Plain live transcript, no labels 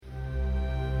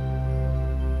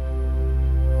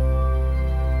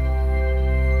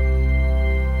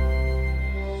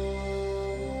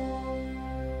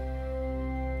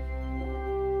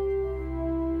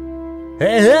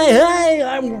Hey,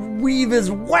 I'm Reva's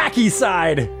wacky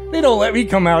side. They don't let me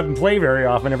come out and play very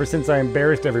often ever since I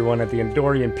embarrassed everyone at the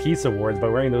Endorian Peace Awards by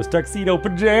wearing those tuxedo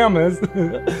pajamas.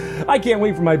 I can't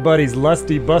wait for my buddies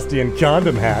Lusty, Busty, and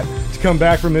Condom Hat to come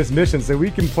back from this mission so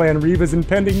we can plan Reva's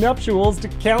impending nuptials to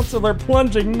counsel their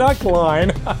plunging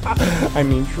neckline. I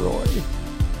mean Troy.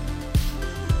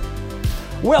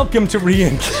 Welcome to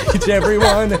Re-Engage,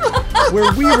 everyone,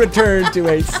 where we return to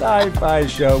a sci-fi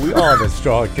show we all have a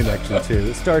strong connection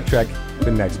to, Star Trek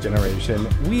The Next Generation.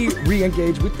 We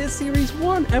re-engage with this series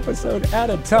one episode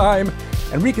at a time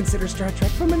and reconsider Star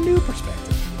Trek from a new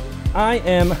perspective. I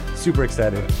am super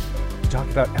excited to talk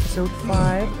about episode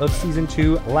 5 of season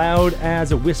 2, Loud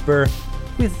as a Whisper,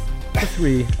 with the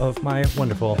 3 of my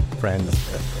wonderful friends.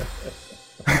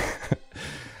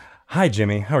 Hi,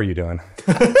 Jimmy. How are you doing?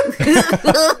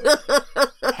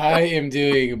 I am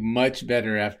doing much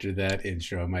better after that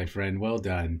intro, my friend. Well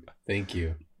done. Thank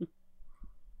you.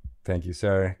 Thank you,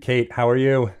 sir. Kate, how are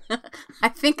you? I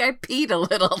think I peed a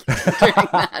little during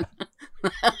that.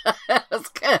 That was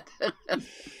good.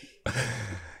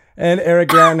 And Eric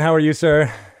Granton, how are you,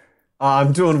 sir?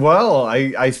 I'm doing well.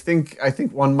 I think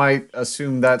one might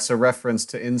assume that's a reference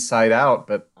to Inside Out,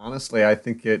 but honestly, I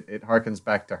think it harkens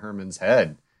back to Herman's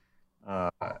Head.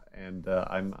 I'm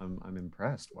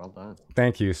impressed. Well done.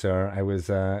 Thank you, sir. I was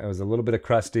a little bit of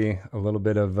Krusty, a little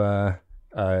bit of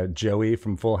Joey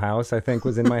from Full House, I think,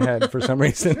 was in my head for some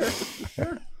reason.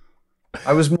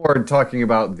 I was more talking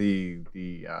about the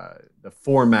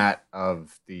format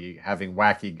of the having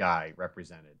wacky guy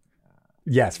represented.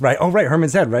 Yes, right. Oh, right.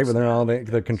 Herman's Head, right? Where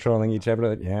they're controlling each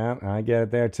other. Yeah, I get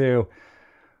it there too.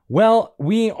 Well,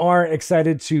 we are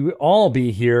excited to all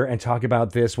be here and talk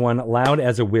about this one, Loud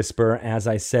as a Whisper. As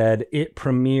I said, it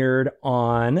premiered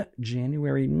on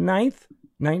January 9th,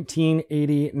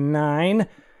 1989.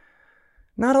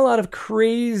 Not a lot of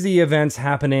crazy events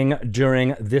happening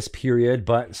during this period,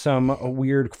 but some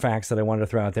weird facts that I wanted to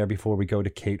throw out there before we go to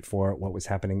Kate for what was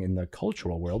happening in the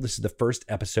cultural world. This is the first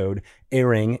episode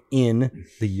airing in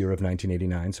the year of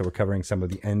 1989, so we're covering some of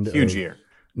the end of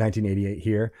 1988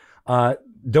 here.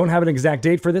 Don't have an exact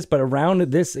date for this, but around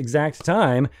this exact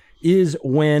time is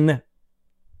when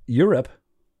Europe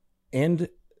and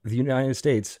the United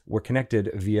States were connected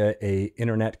via a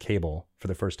internet cable for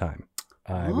the first time.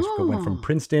 It went from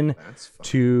Princeton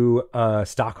to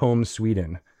Stockholm,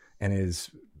 Sweden, and is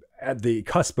at the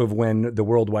cusp of when the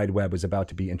World Wide Web was about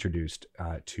to be introduced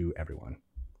to everyone.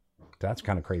 That's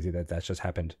kind of crazy that that's just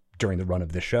happened during the run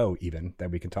of the show, even,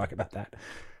 that we can talk about that.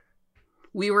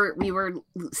 We were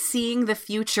seeing the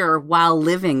future while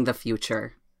living the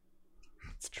future.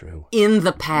 It's true. In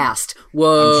the past.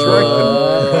 Whoa.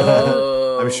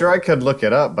 I'm sure I could look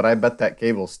it up, but I bet that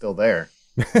cable's still there.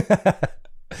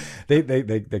 They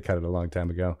cut it a long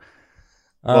time ago.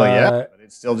 Well, yeah, but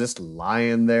it's still just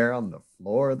lying there on the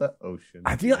floor of the ocean.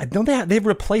 I feel they've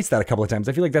replaced that a couple of times.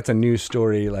 I feel like that's a news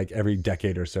story like every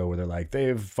decade or so where they're like,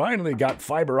 they've finally got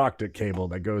fiber optic cable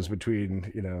that goes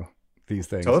between, these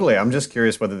things. Totally. I'm just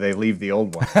curious whether they leave the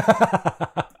old one.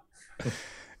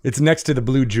 It's next to the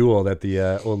blue jewel that the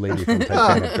old lady from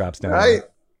Titanic drops down. Right.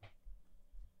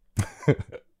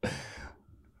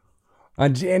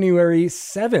 On January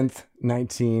 7th,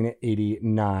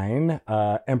 1989,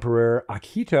 Emperor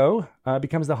Akihito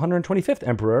becomes the 125th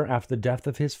emperor after the death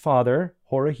of his father,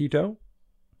 Hirohito.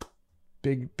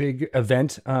 Big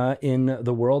event in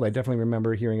the world. I definitely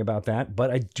remember hearing about that,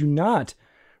 but I do not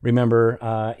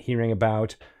remember hearing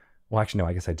about, well, actually, no,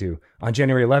 I guess I do. On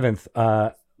January 11th,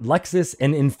 Lexus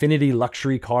and Infiniti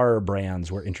luxury car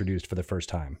brands were introduced for the first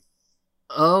time.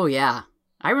 Oh, yeah.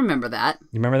 I remember that.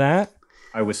 You remember that?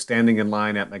 I was standing in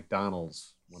line at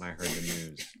McDonald's when I heard the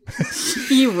news.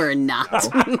 You were not.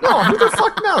 No, who the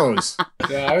fuck knows?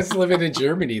 So I was living in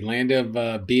Germany, land of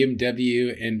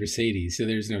BMW and Mercedes, so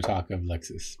there's no talk of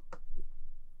Lexus.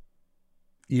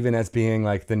 Even as being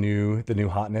like the new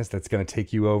hotness that's going to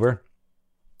take you over.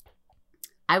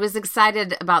 I was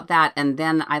excited about that, and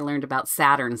then I learned about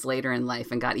Saturns later in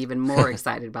life and got even more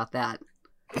excited about that.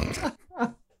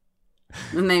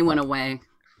 And they went away.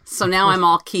 So now I'm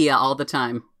all Kia all the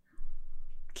time.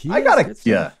 Kias? I got a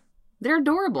Kia. They're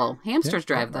adorable. Hamsters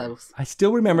drive those. I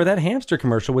still remember that hamster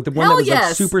commercial with the one that was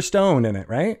like super stoned in it,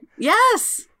 right?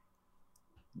 Yes.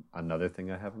 Another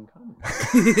thing I have in common.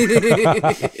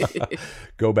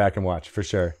 Go back and watch for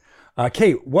sure.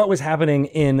 Kate, what was happening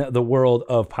in the world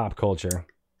of pop culture?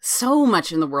 So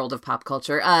much in the world of pop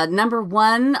culture. Number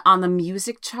one on the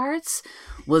music charts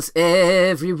was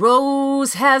Every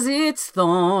Rose Has Its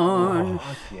Thorn.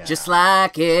 Oh, yeah. Just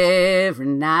like every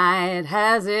night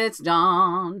has its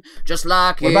dawn. Just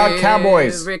like What about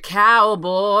Cowboys? every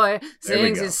cowboy There we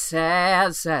sings go. his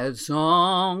sad, sad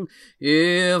song.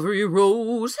 Every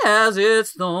rose has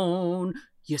its thorn.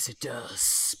 Yes, it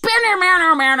does.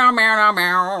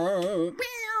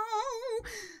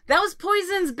 That was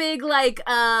Poison's big, like,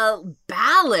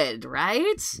 ballad,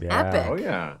 right? Yeah. Epic. Oh,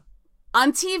 yeah.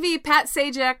 On TV, Pat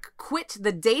Sajak quit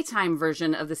the daytime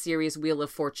version of the series Wheel of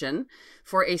Fortune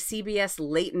for a CBS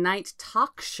late night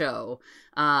talk show,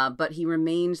 but he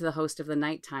remained the host of the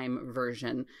nighttime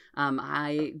version.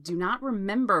 I do not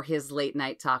remember his late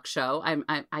night talk show.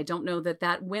 I don't know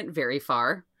that went very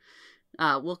far.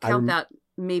 We'll count that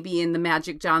maybe in the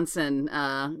Magic Johnson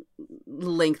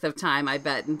length of time, I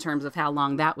bet, in terms of how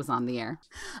long that was on the air.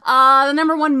 The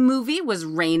number one movie was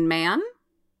Rain Man,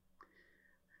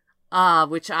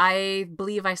 which I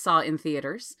believe I saw in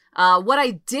theaters. What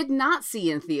I did not see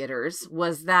in theaters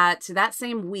was that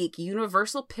same week,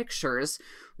 Universal Pictures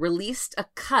released a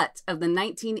cut of the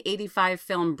 1985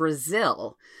 film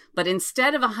Brazil. But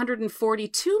instead of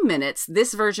 142 minutes,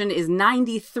 this version is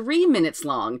 93 minutes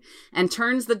long and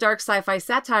turns the dark sci-fi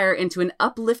satire into an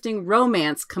uplifting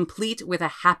romance complete with a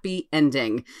happy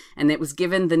ending. And it was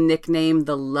given the nickname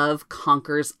The Love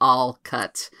Conquers All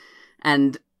cut.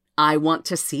 And I want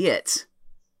to see it.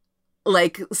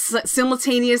 Like,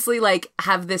 simultaneously, like,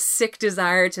 have this sick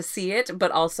desire to see it,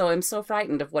 but also I'm so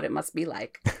frightened of what it must be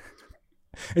like.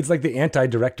 It's like the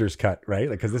anti-director's cut, right?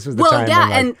 Like, because this was the time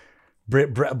when,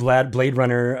 like, Blade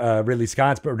Runner, Ridley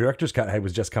Scott's director's cut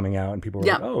was just coming out, and people were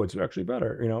like, "Oh, it's actually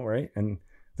better," right? And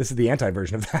this is the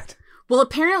anti-version of that. Well,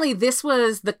 apparently, this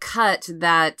was the cut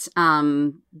that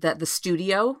that the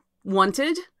studio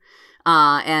wanted.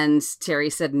 And Terry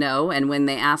said no. And when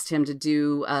they asked him to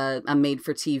do a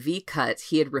made-for-TV cut,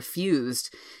 he had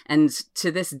refused. And to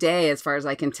this day, as far as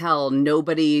I can tell,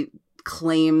 nobody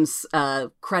claims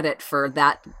credit for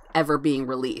that ever being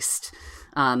released.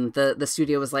 The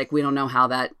studio was like, we don't know how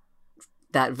that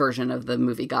version of the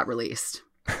movie got released.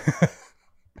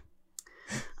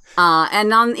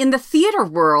 And in the theater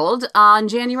world, on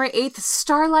January 8th,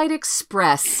 Starlight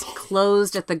Express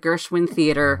closed at the Gershwin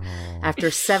Theater after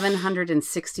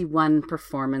 761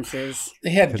 performances.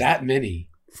 They had that many.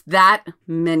 That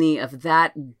many of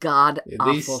that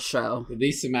god-awful show. At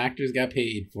least some actors got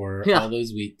paid for all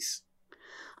those weeks.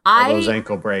 All those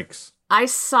ankle breaks. I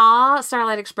saw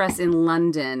Starlight Express in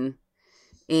London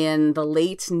in the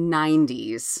late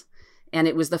 90s, and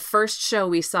it was the first show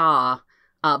we saw.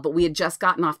 But we had just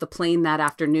gotten off the plane that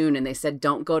afternoon, and they said,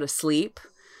 don't go to sleep.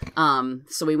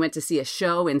 So we went to see a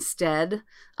show instead,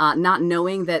 not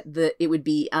knowing that it would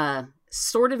be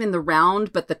sort of in the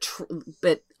round, but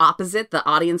but opposite. The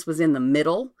audience was in the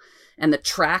middle, and the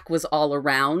track was all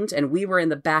around, and we were in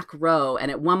the back row. And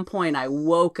at one point, I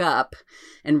woke up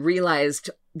and realized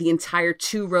the entire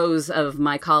 2 rows of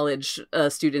my college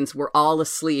students were all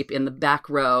asleep in the back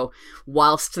row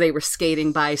whilst they were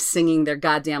skating by singing their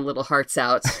goddamn little hearts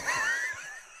out.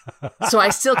 So I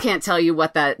still can't tell you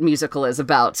what that musical is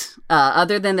about,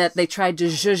 other than that they tried to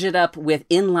zhuzh it up with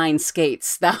inline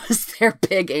skates. That was their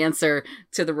big answer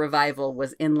to the revival,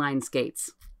 was inline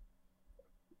skates.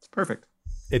 It's perfect.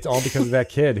 It's all because of that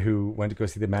kid who went to go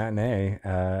see the matinee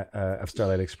of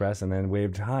Starlight Express and then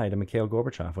waved hi to Mikhail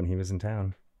Gorbachev when he was in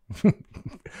town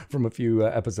from a few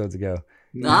episodes ago.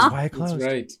 That's why it closed. That's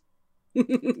right.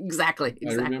 Exactly.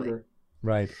 I remember.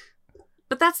 Right.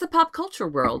 But that's the pop culture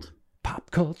world.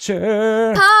 Pop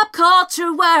culture. Pop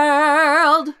culture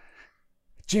world.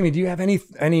 Jamie, do you have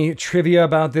any trivia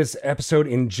about this episode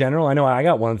in general? I know I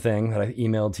got one thing that I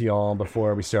emailed to y'all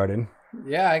before we started.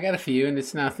 Yeah, I got a few, and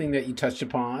it's nothing that you touched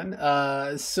upon.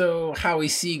 So Howie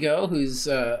Seago, who's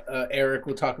Eric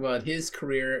will talk about his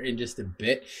career in just a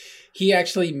bit. He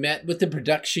actually met with the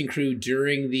production crew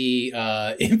during the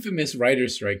infamous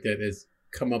writer's strike that has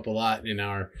come up a lot in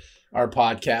our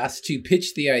podcast to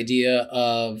pitch the idea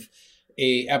of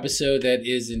a episode that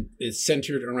is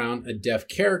centered around a deaf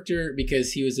character,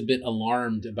 because he was a bit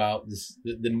alarmed about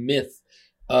the myth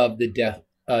of the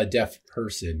deaf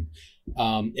person.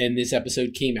 And this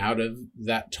episode came out of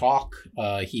that talk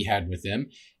he had with them.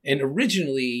 And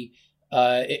originally,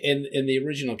 in the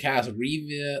original cast,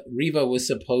 Riva was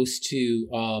supposed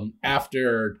to,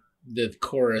 after the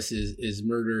chorus is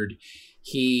murdered,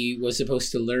 he was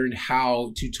supposed to learn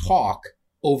how to talk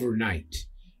overnight.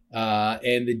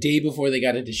 And the day before they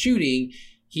got into shooting,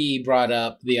 he brought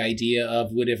up the idea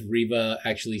of what if Riva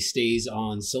actually stays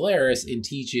on Solaris and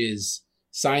teaches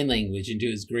sign language. And to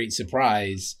his great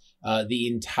surprise, the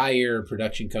entire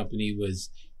production company was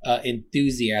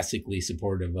enthusiastically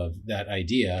supportive of that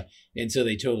idea. And so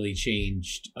they totally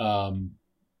changed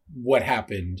what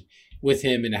happened with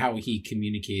him and how he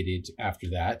communicated after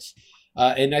that.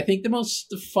 And I think the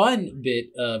most fun bit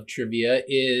of trivia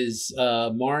is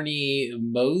Marnie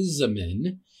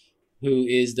Moseman, who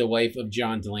is the wife of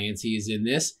John Delancey, is in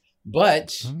this.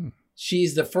 But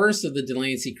she's the first of the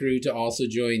Delancey crew to also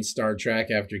join Star Trek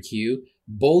after Q.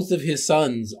 Both of his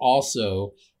sons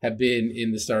also have been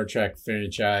in the Star Trek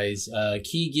franchise.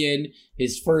 Keegan,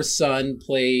 his first son,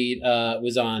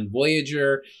 was on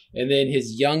Voyager, and then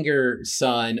his younger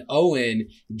son, Owen,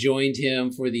 joined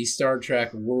him for the Star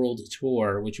Trek World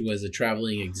Tour, which was a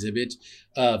traveling exhibit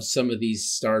of some of these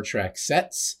Star Trek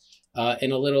sets,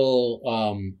 and a little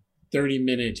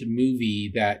 30-minute movie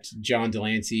that John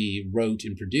Delancey wrote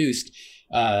and produced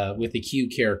with the Q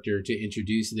character to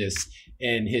introduce this.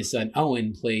 And his son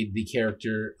Owen played the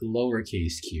character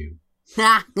lowercase q.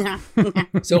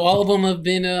 So all of them have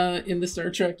been in the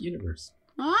Star Trek universe.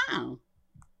 Wow.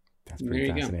 That's pretty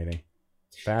fascinating.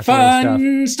 Fun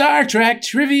stuff. Star Trek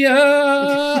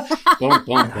trivia. Boom, boom,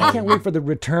 boom. I can't wait for the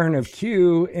return of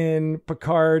Q in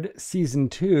Picard season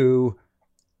 2.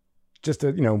 Just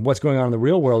to, what's going on in the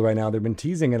real world right now. They've been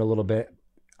teasing it a little bit.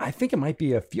 I think it might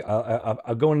be a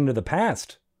going into the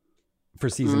past for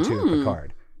season 2 of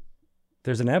Picard.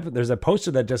 There's a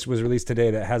poster that just was released today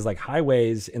that has like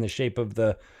highways in the shape of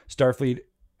the Starfleet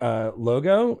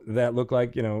logo that look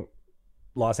like,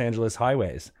 Los Angeles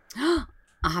highways. I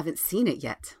haven't seen it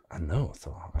yet. I know,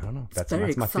 so I don't know. That's my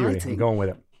exciting theory. I'm going with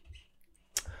it.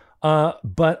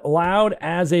 But Loud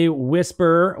as a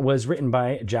Whisper was written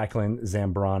by Jacqueline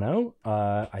Zambrano.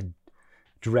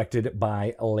 Directed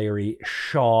by Larry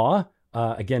Shaw.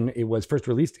 Again, it was first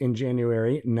released in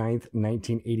January 9th,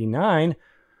 1989,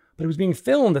 but it was being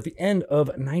filmed at the end of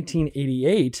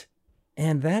 1988.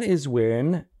 And that is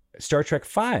when Star Trek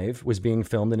V was being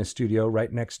filmed in a studio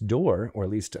right next door, or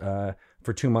at least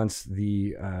for 2 months,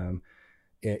 the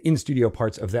in-studio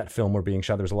parts of that film were being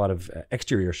shot. There was a lot of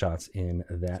exterior shots in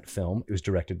that film. It was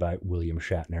directed by William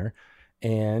Shatner.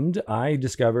 And I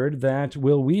discovered that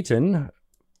Will Wheaton,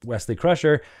 Wesley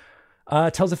Crusher,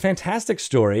 tells a fantastic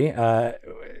story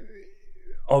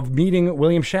of meeting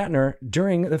William Shatner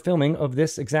during the filming of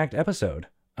this exact episode.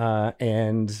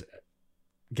 And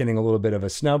getting a little bit of a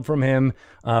snub from him,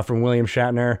 from William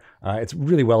Shatner. It's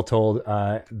really well told.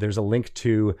 There's a link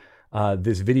to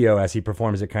this video as he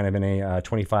performs it kind of in a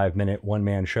 25-minute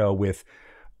one-man show with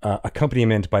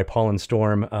accompaniment by Paul and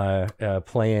Storm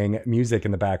playing music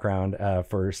in the background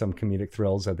for some comedic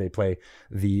thrills. They play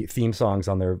the theme songs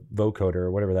on their vocoder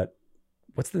or whatever that.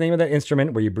 What's the name of that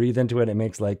instrument where you breathe into it? It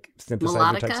makes like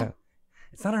synthesizer type sound.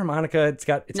 It's not a harmonica. It's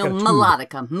got a tube.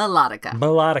 Melodica.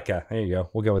 Melodica. There you go.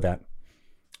 We'll go with that.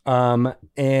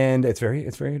 And it's very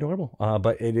adorable.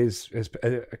 But it is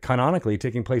canonically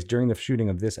taking place during the shooting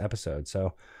of this episode.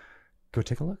 So go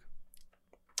take a look.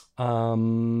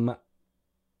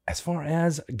 As far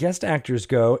as guest actors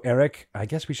go, Eric, I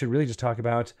guess we should really just talk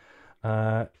about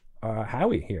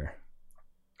Howie here.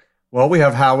 Well, we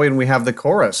have Howie and we have the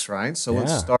chorus, right? So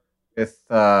let's start with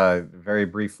very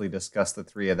briefly discuss the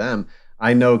three of them.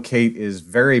 I know Kate is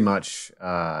very much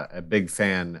a big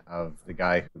fan of the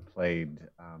guy who played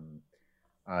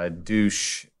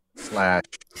douche /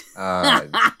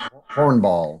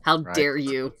 hornball. How right? dare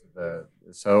you?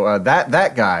 So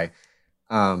that guy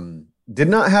did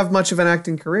not have much of an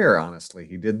acting career, honestly.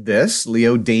 He did this.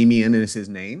 Leo Damien is his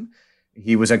name.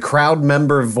 He was a crowd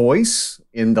member voice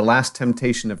in The Last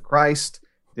Temptation of Christ,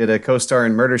 did a co-star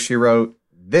in Murder, She Wrote,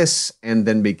 this, and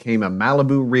then became a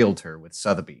Malibu realtor with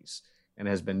Sotheby's, and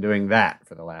has been doing that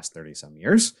for the last 30-some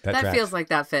years. That feels like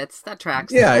that fits. That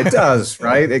tracks. Yeah, it does,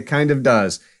 right? It kind of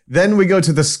does. Then we go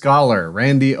to the scholar,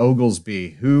 Randy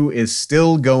Oglesby, who is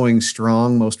still going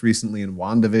strong, most recently in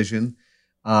WandaVision,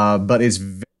 but is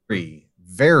very,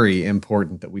 very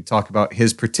important that we talk about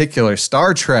his particular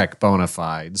Star Trek bona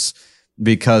fides,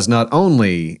 because not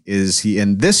only is he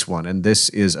in this one, and this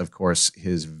is, of course,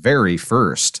 his very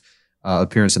first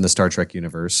appearance in the Star Trek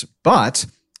universe, but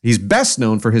he's best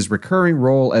known for his recurring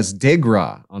role as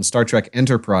Degra on Star Trek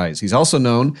Enterprise. He's also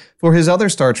known for his other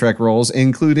Star Trek roles,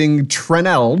 including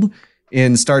Treneld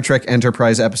in Star Trek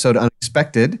Enterprise episode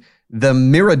Unexpected, the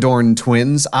Miradorn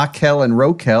twins, Akel and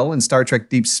Rokel, in Star Trek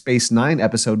Deep Space Nine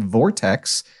episode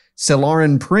Vortex,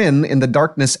 Silaran Prin in The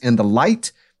Darkness and the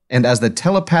Light, and as the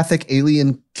telepathic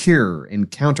alien Kir in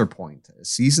Counterpoint, a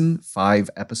season 5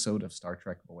 episode of Star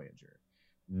Trek Voyager.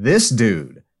 This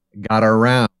dude got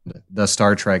around the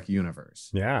Star Trek universe.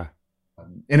 Yeah.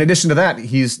 In addition to that,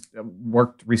 he's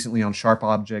worked recently on Sharp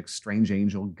Objects, Strange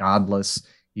Angel, Godless.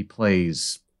 He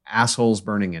plays assholes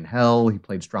burning in hell. He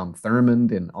played Strom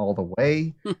Thurmond in All the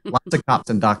Way. Lots of cops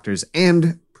and doctors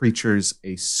and preachers.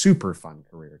 A super fun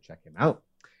career. Check him out.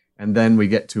 And then we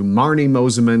get to Marnie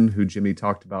Moseman, who Jimmy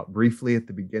talked about briefly at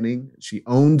the beginning. She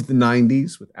owned the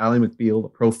 90s with Ally McBeal, The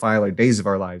Profiler, Days of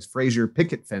Our Lives, Frasier,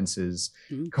 Picket Fences,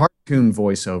 cartoon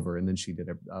voiceover, and then she did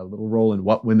a little role in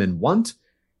What Women Want,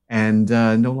 and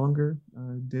no longer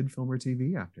did film or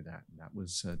TV after that. That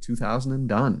was 2000 and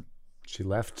done. She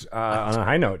left on a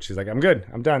high note. She's like, I'm good.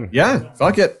 I'm done. Yeah,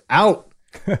 fuck it. Out.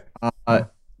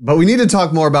 But we need to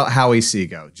talk more about Howie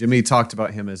Seago. Jimmy talked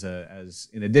about him as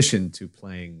in addition to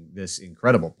playing this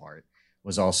incredible part,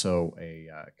 was also a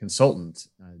consultant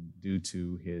due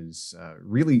to his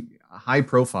really high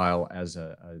profile as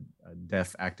a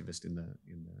deaf activist in the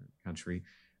country,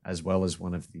 as well as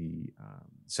one of the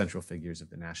central figures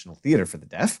of the National Theater for the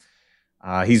Deaf.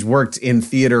 He's worked in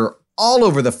theater all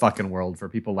over the fucking world for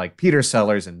people like Peter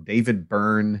Sellers and David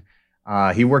Byrne.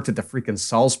 He worked at the freaking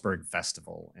Salzburg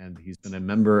Festival, and he's been a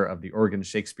member of the Oregon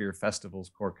Shakespeare Festival's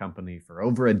core company for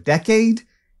over a decade.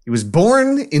 He was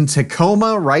born in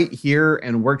Tacoma right here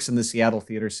and works in the Seattle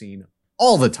theater scene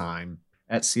all the time.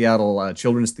 At Seattle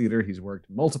Children's Theater, he's worked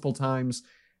multiple times,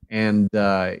 and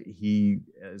he,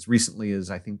 as recently as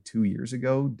I think 2 years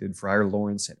ago, did Friar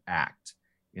Lawrence at ACT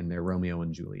in their Romeo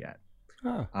and Juliet.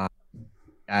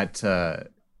 At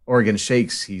Oregon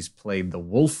Shakes, he's played the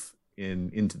wolf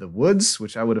in Into the Woods,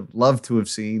 which I would have loved to have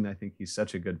seen. I think he's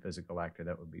such a good physical actor.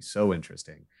 That would be so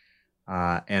interesting.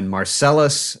 And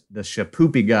Marcellus, the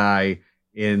Shapoopy guy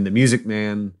in The Music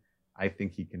Man, I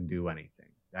think he can do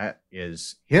anything. That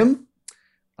is him.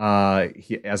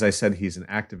 As I said, he's an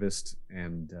activist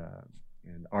and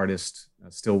artist,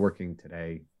 still working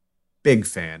today. Big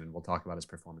fan, and we'll talk about his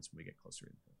performance when we get closer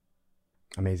into it.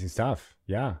 Amazing stuff.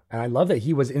 Yeah. And I love that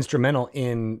he was instrumental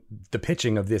in the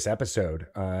pitching of this episode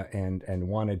and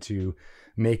wanted to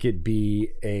make it be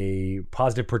a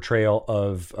positive portrayal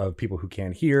of people who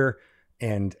can't hear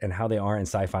and how they are in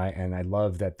sci-fi. And I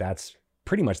love that that's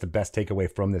pretty much the best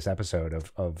takeaway from this episode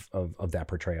of that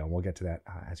portrayal. And we'll get to that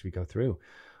as we go through.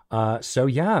 So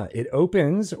yeah, it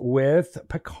opens with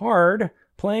Picard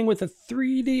playing with a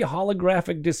 3D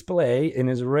holographic display in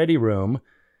his ready room.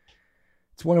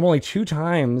 It's one of only 2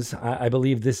 times I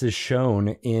believe this is shown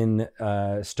in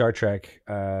Star Trek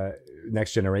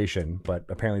Next Generation, but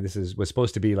apparently this was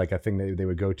supposed to be like a thing that they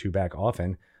would go to back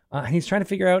often. And he's trying to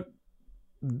figure out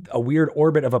a weird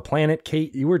orbit of a planet.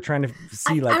 Kate, you were trying to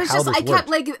see how this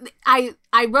worked.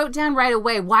 I wrote down right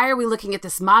away, why are we looking at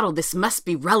this model? This must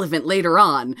be relevant later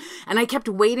on. And I kept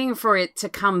waiting for it to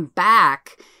come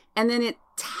back. And then it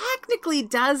technically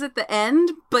does at the end,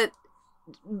 but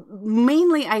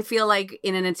mainly I feel like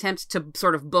in an attempt to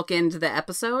sort of bookend the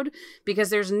episode, because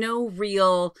there's no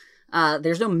real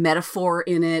there's no metaphor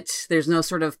in it, there's no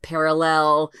sort of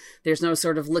parallel, there's no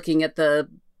sort of looking at the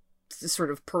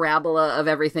sort of parabola of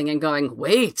everything and going,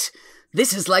 wait,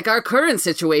 this is like our current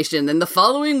situation in the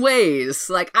following ways.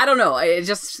 Like, I don't know, it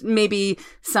just, maybe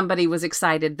somebody was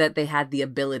excited that they had the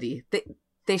ability.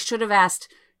 They should have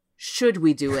asked, should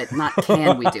we do it, not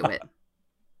can we do it.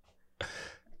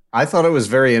 I thought it was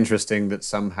very interesting that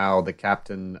somehow the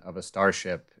captain of a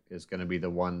starship is going to be the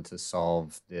one to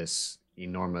solve this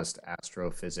enormous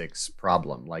astrophysics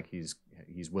problem. Like he's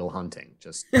Will Hunting.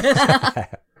 Just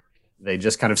they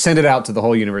just kind of send it out to the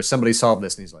whole universe. Somebody solved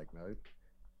this, and he's like, no.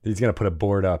 He's going to put a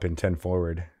board up in 10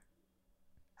 Forward.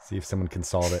 See if someone can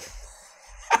solve it.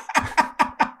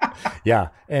 Yeah.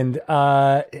 And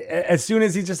as soon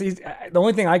as the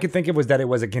only thing I could think of was that it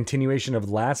was a continuation of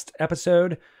last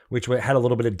episode, which had a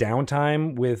little bit of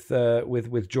downtime with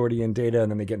Geordi and Data,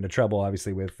 and then they get into trouble,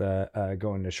 obviously, with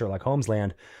going to Sherlock Holmes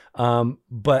land.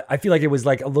 But I feel like it was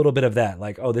like a little bit of that,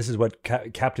 like, oh, this is what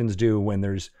captains do when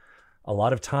there's a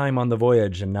lot of time on the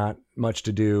voyage and not much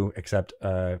to do except,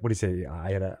 what do you say?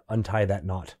 I had to untie that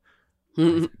knot.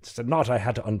 It's a knot I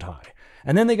had to untie.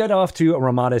 And then they got off to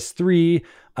Ramadas 3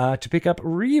 to pick up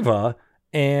Riva.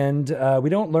 And we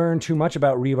don't learn too much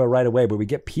about Riva right away, but we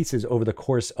get pieces over the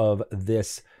course of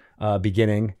this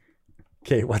beginning.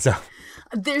 Kate, what's up?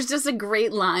 There's just a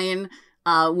great line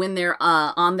when they're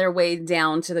on their way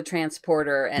down to the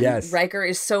transporter. And yes. Riker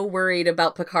is so worried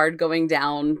about Picard going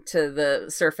down to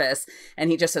the surface. And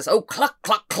he just says, oh, cluck,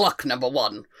 cluck, cluck, number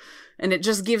 1. And it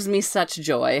just gives me such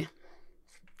joy.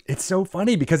 It's so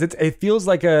funny because it feels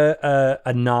like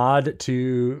a nod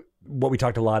to what we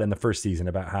talked a lot in the first season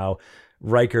about how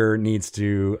Riker needs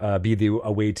to be the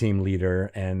away team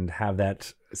leader and have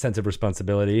that sense of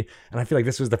responsibility. And I feel like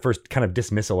this was the first kind of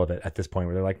dismissal of it at this point,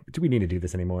 where they're like, do we need to do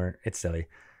this anymore? It's silly.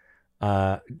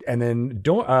 And then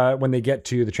when they get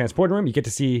to the transport room, you get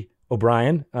to see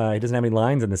O'Brien. He doesn't have any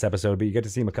lines in this episode, but you get to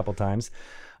see him a couple times.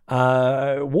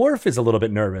 Worf is a little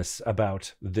bit nervous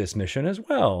about this mission as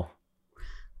well.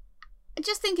 I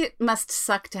just think it must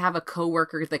suck to have a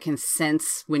coworker that can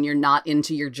sense when you're not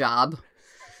into your job.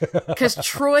 Because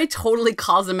Troy totally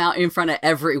calls him out in front of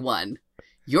everyone.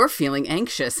 You're feeling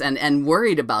anxious and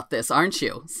worried about this, aren't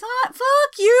you?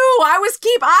 Fuck you! I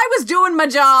was doing my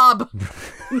job.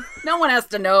 No one has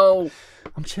to know.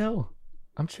 I'm chill.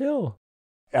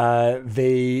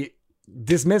 They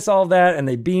dismiss all that and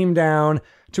they beam down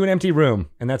to an empty room,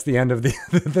 and that's the end of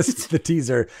the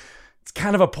teaser. It's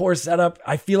kind of a poor setup.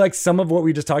 I feel like some of what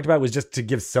we just talked about was just to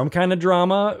give some kind of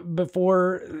drama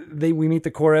before we meet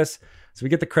the chorus. So we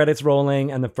get the credits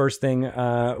rolling, and the first thing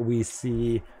we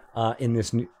see in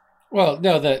this new... Well,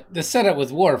 no, the setup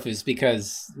with Worf is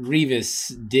because Rivas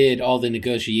did all the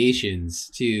negotiations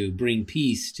to bring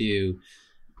peace to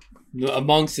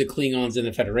amongst the Klingons and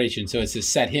the Federation. So it's to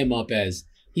set him up as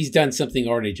he's done something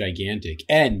already gigantic.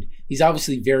 And he's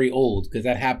obviously very old, because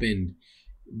that happened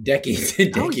decades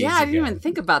and decades ago. Oh, yeah, I didn't even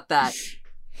think about that.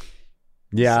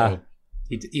 Yeah. So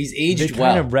he's aged they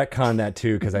well. kind of retcon that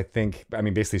too, because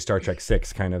basically Star Trek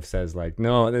 6 kind of says like,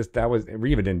 no,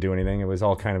 Riva didn't do anything. It was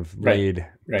all kind of laid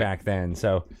back then.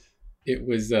 So it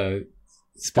was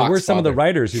Spock's there were some father. of the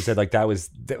writers who said like that was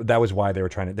why they were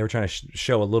trying to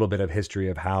show a little bit of history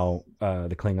of how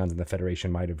the Klingons and the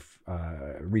Federation might have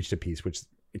reached a peace, which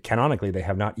canonically they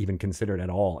have not even considered at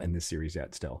all in this series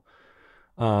yet still.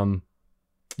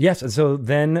 Yes, and so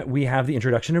then we have the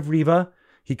introduction of Riva.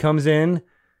 He comes in.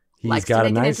 He's got a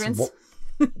nice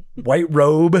white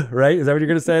robe, right? Is that what you're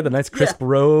going to say? The nice crisp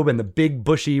robe and the big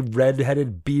bushy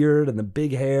red-headed beard and the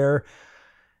big hair.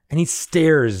 And he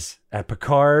stares at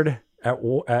Picard, at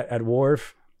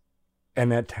Worf,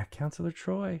 and at Counselor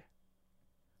Troy.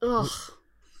 Ugh.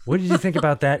 What did you think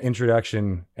about that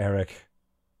introduction, Eric?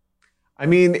 I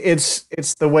mean, it's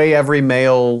the way every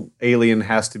male alien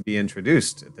has to be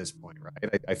introduced at this point,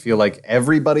 right? I feel like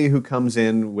everybody who comes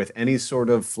in with any sort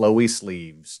of flowy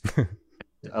sleeves,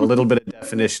 a little bit of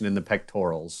definition in the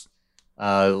pectorals,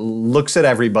 looks at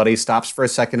everybody, stops for a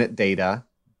second at Data,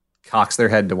 cocks their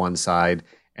head to one side,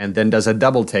 and then does a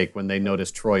double take when they notice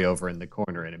Troy over in the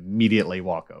corner and immediately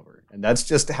walk over. And that's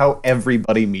just how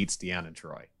everybody meets Deanna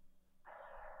Troi.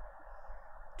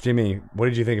 Jimmy, what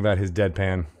did you think about his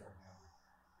deadpan?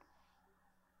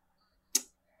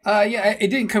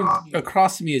 It didn't come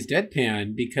across to me as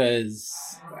deadpan because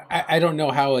I don't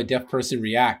know how a deaf person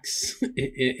reacts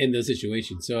in those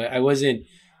situations. So I wasn't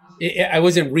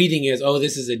reading as, oh,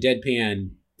 this is a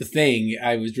deadpan thing.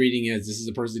 I was reading as this is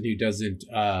a person who doesn't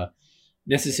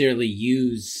necessarily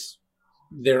use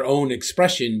their own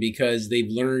expression because they've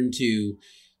learned to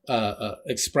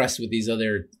express with these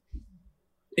other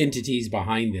entities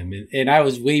behind them. And I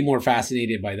was way more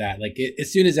fascinated by that. Like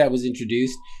as soon as that was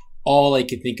introduced, all I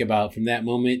could think about from that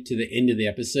moment to the end of the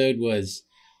episode was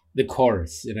the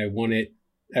chorus, and I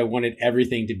wanted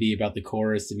everything to be about the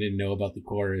chorus and didn't know about the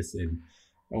chorus, and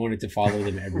I wanted to follow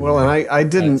them everywhere. Well, and I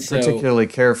didn't particularly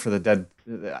care for the dead,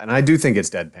 and I do think it's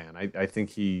deadpan. I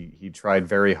think he tried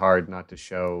very hard not to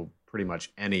show pretty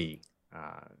much any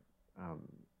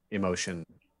emotion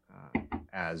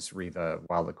as Riva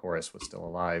while the chorus was still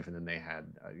alive, and then they had,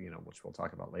 which we'll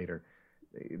talk about later,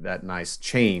 that nice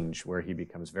change where he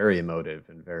becomes very emotive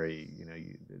and very,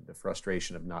 the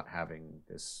frustration of not having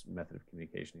this method of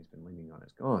communication he's been leaning on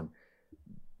is gone.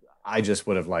 I just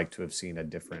would have liked to have seen a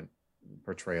different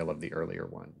portrayal of the earlier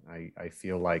one. I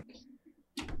feel like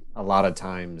a lot of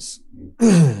times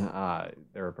there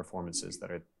are performances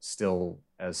that are still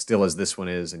as this one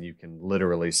is, and you can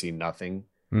literally see nothing.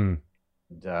 And,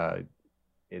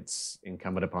 it's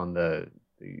incumbent upon the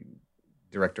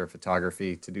director of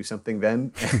photography to do something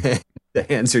then. The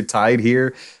hands are tied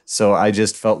here. So I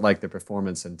just felt like the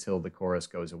performance until the chorus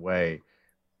goes away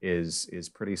is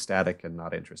pretty static and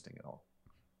not interesting at all.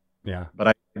 Yeah. But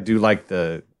I do like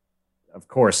of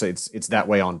course it's that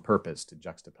way on purpose to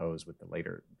juxtapose with the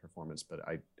later performance, but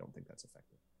I don't think that's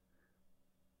effective.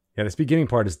 Yeah, this beginning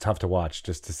part is tough to watch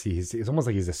just to see. It's almost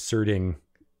like he's asserting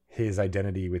his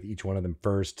identity with each one of them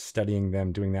first, studying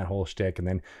them, doing that whole shtick. And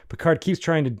then Picard keeps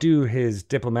trying to do his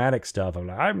diplomatic stuff. I'm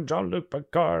like, I'm Jean-Luc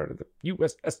Picard, the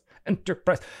USS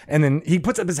Enterprise. And then he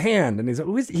puts up his hand and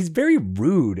he's very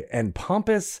rude and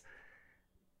pompous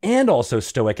and also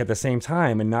stoic at the same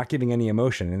time and not giving any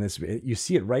emotion. And you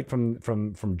see it right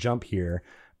from jump here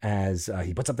as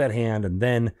he puts up that hand and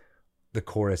then the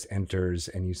chorus enters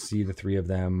and you see the three of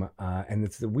them, and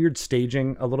it's the weird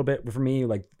staging a little bit for me,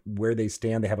 like where they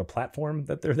stand. They have a platform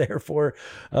that they're there for,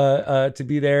 to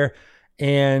be there.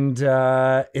 And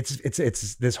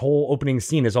it's this whole opening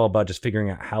scene is all about just figuring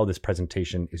out how this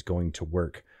presentation is going to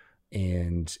work.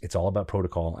 And it's all about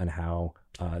protocol and how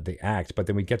they act. But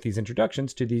then we get these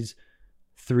introductions to these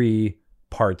three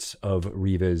parts of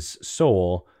Riva's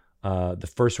soul. The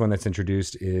first one that's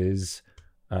introduced is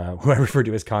who I referred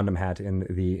to as Condom Hat in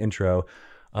the intro.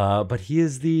 But he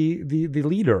is the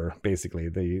leader, basically,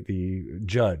 the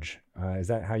judge. Is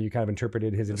that how you kind of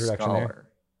interpreted his introduction scholar.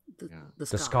 there? The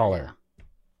The scholar.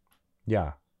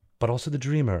 Yeah. But also the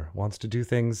dreamer, wants to do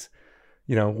things,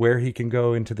 where he can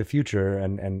go into the future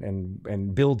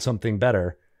and build something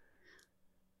better.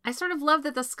 I sort of love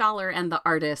that the scholar and the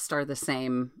artist are the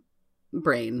same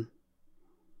brain.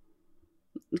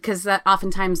 Because that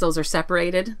oftentimes those are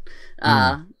separated.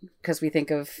 Because we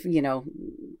think of,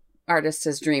 artists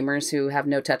as dreamers who have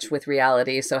no touch with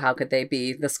reality. So how could they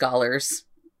be the scholars?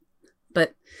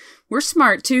 But we're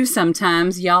smart too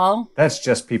sometimes, y'all. That's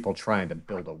just people trying to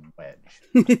build a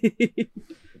wedge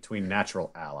between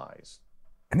natural allies.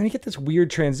 And then you get this weird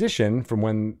transition from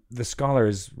when the scholar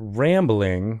is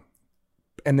rambling,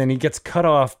 and then he gets cut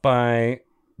off by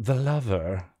the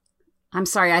lover. I'm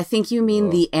sorry, I think you mean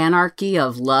the anarchy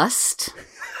of lust,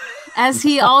 as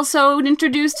he also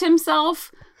introduced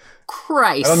himself.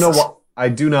 Christ. I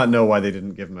do not know why they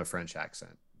didn't give him a French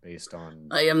accent based on.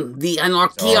 I am the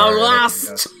anarchy of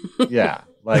lust. Yeah,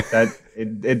 like that.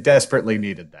 It desperately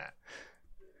needed that.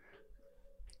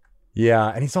 Yeah,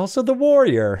 and he's also the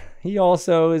warrior. He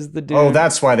also is the dude. Oh,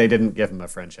 that's why they didn't give him a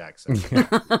French accent.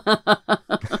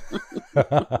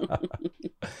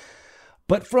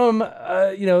 But from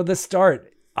the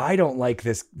start, I don't like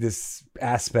this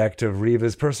aspect of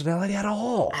Riva's personality at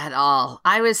all. At all.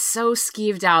 I was so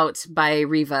skeeved out by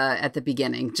Riva at the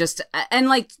beginning, and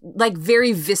like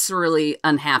very viscerally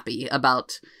unhappy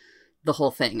about the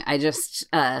whole thing. I just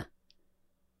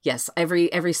yes, every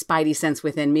spidey sense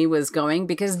within me was going,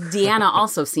 because Deanna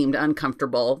also seemed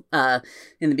uncomfortable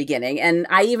in the beginning. And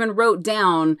I even wrote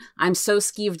down, I'm so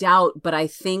skeeved out, but I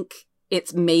think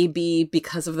it's maybe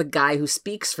because of the guy who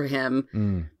speaks for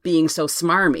him being so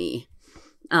smarmy.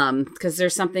 Because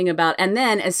there's something about, and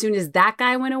then as soon as that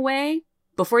guy went away,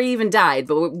 before he even died,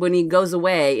 but when he goes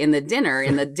away in the dinner,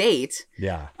 in the date,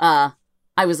 yeah,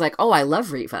 I was like, oh, I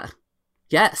love Riva.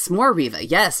 Yes, more Riva.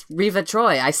 Yes, Riva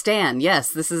Troy. I stand.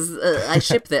 Yes, this is, I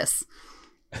ship this.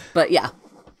 But yeah.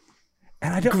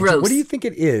 And I don't. Gross. What do you think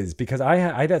it is? Because I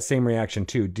had that same reaction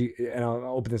too. And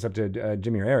I'll open this up to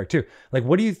Jimmy or Eric too. Like,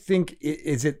 what do you think?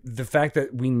 Is it the fact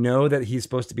that we know that he's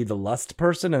supposed to be the lust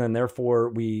person, and then therefore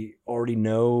we already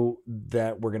know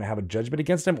that we're going to have a judgment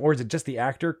against him, or is it just the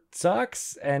actor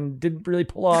sucks and didn't really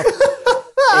pull off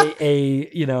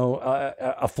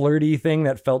a flirty thing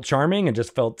that felt charming and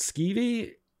just felt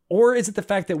skeevy, or is it the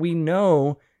fact that we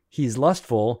know he's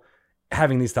lustful,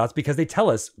 having these thoughts because they tell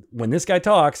us when this guy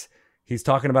talks, he's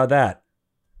talking about that?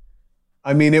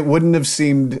 I mean, it wouldn't have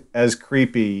seemed as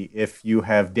creepy if you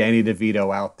have Danny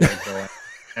DeVito out there going,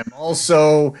 I'm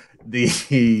also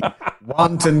the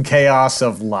wanton chaos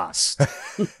of lust.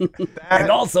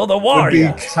 And also the would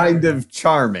warrior. be kind of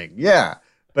charming. Yeah.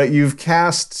 But you've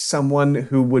cast someone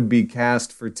who would be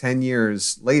cast for 10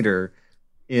 years later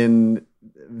in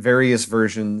various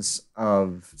versions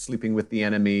of Sleeping with the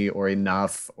Enemy or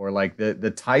Enough, or like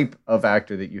the type of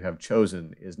actor that you have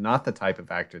chosen is not the type of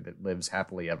actor that lives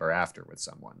happily ever after with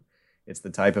someone. It's the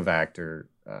type of actor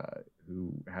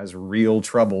who has real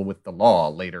trouble with the law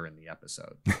later in the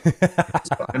episode.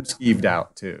 So I'm skeeved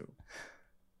out too.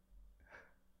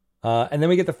 And then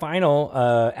we get the final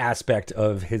aspect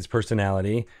of his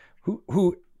personality,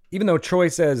 who even though Troy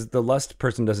says the lust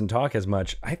person doesn't talk as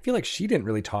much, I feel like she didn't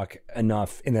really talk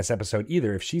enough in this episode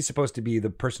either. If she's supposed to be the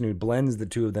person who blends the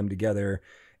two of them together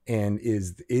and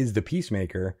is the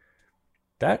peacemaker,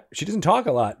 that she doesn't talk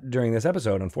a lot during this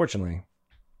episode, unfortunately.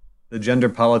 The gender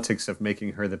politics of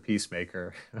making her the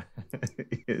peacemaker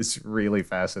is really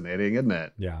fascinating, isn't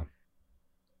it? Yeah.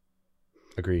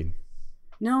 Agreed.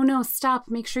 No, stop.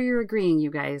 Make sure you're agreeing,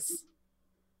 you guys.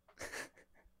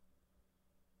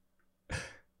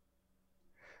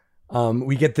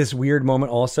 We get this weird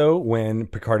moment also when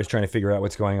Picard is trying to figure out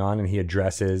what's going on, and he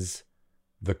addresses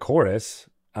the chorus,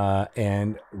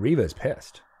 and Riva's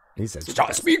pissed. He says,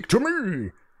 "Speak to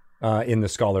me," in the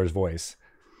scholar's voice.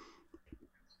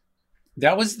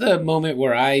 That was the moment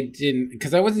where I didn't,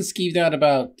 because I wasn't skeeved out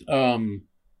about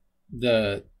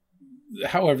the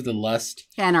lust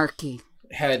Anarchy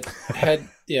had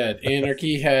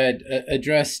Anarchy had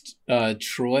addressed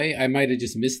Troy. I might have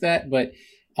just missed that, but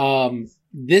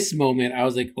This moment, I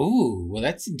was like, "Oh, well,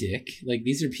 that's a dick. Like,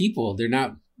 these are people. They're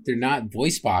not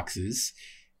voice boxes.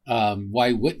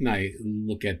 Why wouldn't I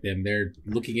look at them? They're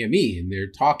looking at me and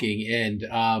they're talking."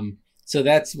 And so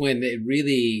that's when it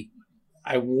really,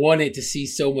 I wanted to see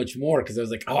so much more, because I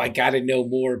was like, "Oh, I got to know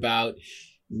more about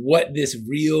what this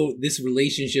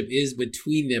relationship is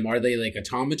between them. Are they like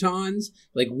automatons?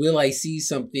 Like, will I see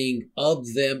something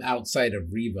of them outside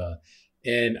of Reva?"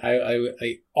 And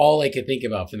I all I could think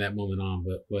about from that moment on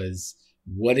was,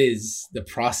 what is the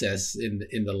process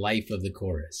in the life of the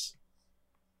chorus?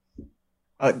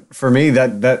 For me,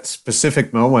 that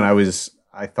specific moment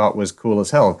I thought was cool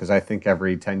as hell, because I think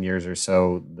every 10 years or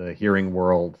so, the hearing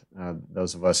world,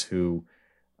 those of us who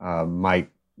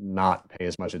might not pay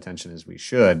as much attention as we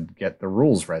should, get the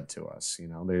rules read to us. You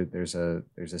know, there's a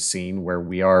scene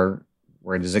where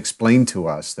it is explained to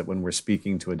us that when we're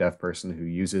speaking to a deaf person who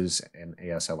uses an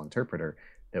ASL interpreter,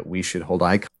 that we should hold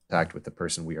eye contact with the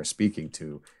person we are speaking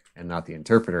to and not the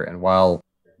interpreter. And while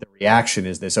the reaction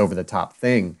is this over-the-top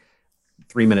thing,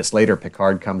 3 minutes later,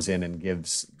 Picard comes in and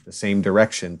gives the same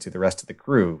direction to the rest of the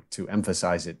crew to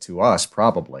emphasize it to us,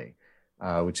 probably,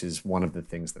 which is one of the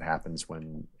things that happens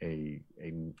when a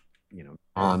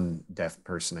non-deaf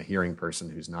person, a hearing person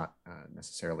who's not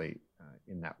necessarily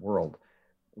in that world,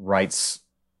 writes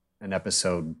an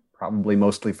episode, probably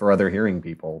mostly for other hearing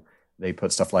people. They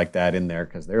put stuff like that in there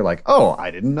because they're like, "Oh,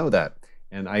 I didn't know that."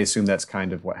 And I assume that's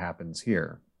kind of what happens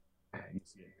here.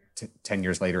 10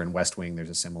 years later in West Wing, there's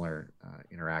a similar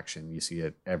interaction. You see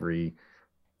it every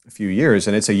few years,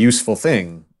 and it's a useful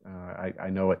thing.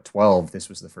 I know at 12, this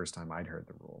was the first time I'd heard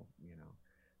the rule.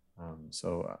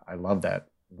 So I love that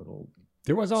little.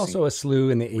 There was also a slew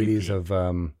in the 80s of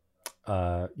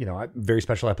very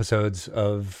special episodes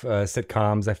of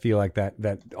sitcoms. I feel like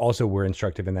that also were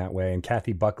instructive in that way. And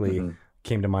Kathy Buckley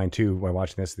came to mind too when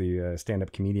watching this, the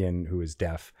stand-up comedian who is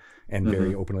deaf and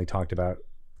very openly talked about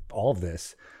all of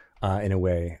this in a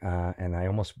way. And I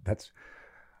almost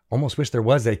wish there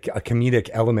was a comedic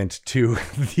element to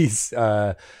this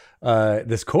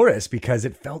chorus, because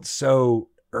it felt so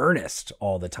earnest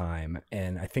all the time.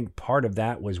 And I think part of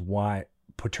that was why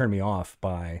turned me off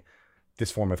by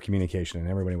this form of communication, and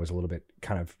everybody was a little bit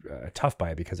kind of tough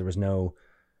by it, because there was no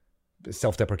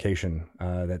self-deprecation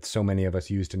that so many of us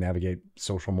use to navigate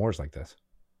social mores like this.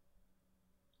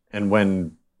 And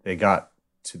when they got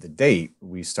to the date,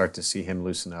 we start to see him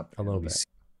loosen up a little bit. We see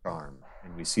the charm,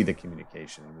 and we see the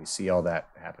communication, and we see all that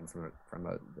happen from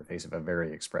the face of a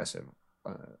very expressive,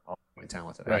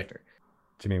 talented actor.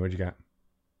 Jimmy, what you got?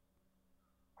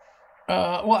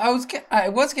 Well, I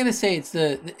was gonna say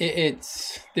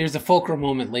there's a fulcrum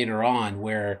moment later on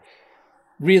where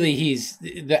really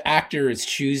the actor is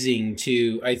choosing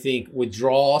to, I think,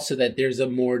 withdraw so that there's a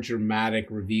more dramatic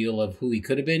reveal of who he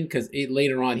could have been, because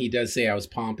later on he does say, "I was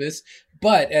pompous,"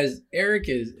 but as Eric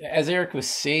was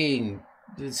speaking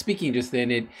just then,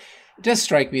 it does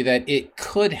strike me that it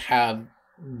could have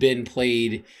been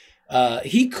played.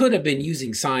 He could have been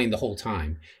using sign the whole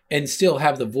time and still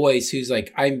have the voice who's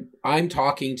like, I'm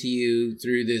talking to you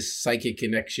through this psychic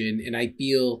connection, and I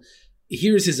feel,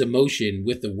 here's his emotion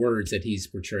with the words that he's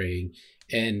portraying.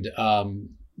 And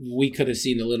we could have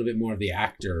seen a little bit more of the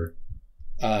actor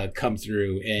come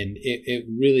through, and it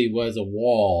really was a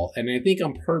wall. And I think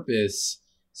on purpose,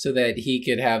 so that he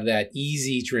could have that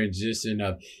easy transition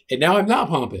of, and now I'm not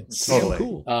pompous. Totally.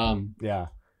 Cool. Yeah.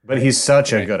 But he's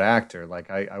such a good actor. Like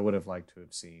I would have liked to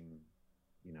have seen,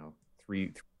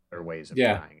 three other ways of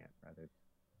trying it. Rather.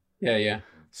 Yeah.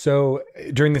 So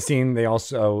during the scene, they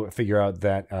also figure out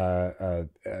that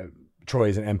Troy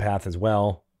is an empath as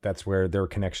well. That's where their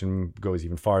connection goes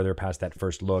even farther past that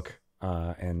first look.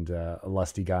 And a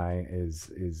lusty guy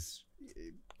is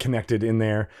connected in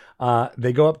there.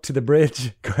 They go up to the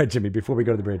bridge. Go ahead, Jimmy, before we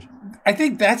go to the bridge. I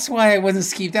think that's why I wasn't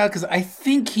skeeved out, because I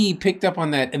think he picked up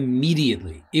on that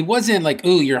immediately. It wasn't like,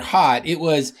 "Oh, you're hot." It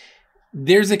was,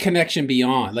 there's a connection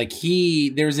beyond. Like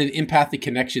there's an empathic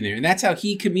connection there. And that's how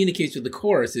he communicates with the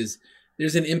chorus, is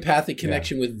there's an empathic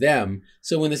connection with them.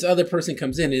 So when this other person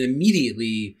comes in, and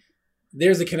immediately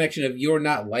there's a connection of, you're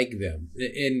not like them.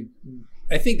 And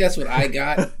I think that's what I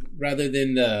got rather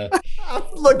than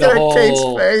look at Kate's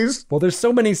face. Well, there's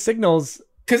so many signals.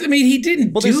 Because, he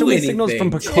didn't there's so many anything. signals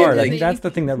from Picard. I think that's the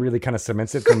thing that really kind of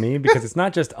cements it for me, because it's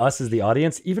not just us as the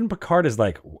audience. Even Picard is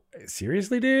like,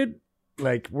 seriously, dude?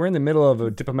 Like, we're in the middle of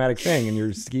a diplomatic thing and you're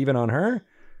skeeving on her?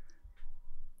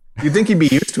 You'd think he'd be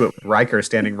used to it with Riker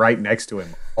standing right next to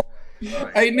him.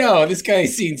 I know. This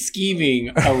guy's seen scheming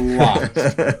a lot.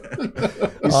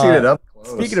 You've seen it up close.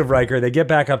 Speaking of Riker, they get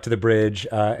back up to the bridge,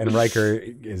 and Riker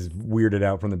is weirded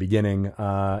out from the beginning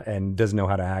and doesn't know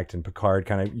how to act. And Picard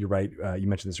kind of, you're right, you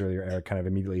mentioned this earlier, Eric, kind of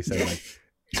immediately said, like,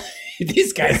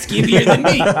 this guy's skinnier than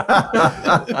me.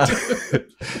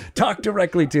 Talk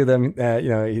directly to them.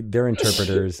 They're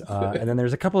interpreters. And then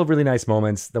there's a couple of really nice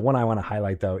moments. The one I want to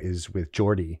highlight, though, is with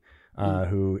Geordi,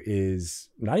 who is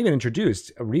not even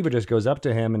introduced. Riva just goes up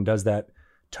to him and does that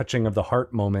touching of the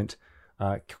heart moment.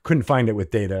 Couldn't find it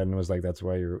with Data and was like, that's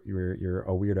why you're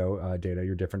a weirdo, Data.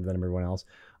 You're different than everyone else.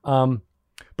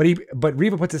 But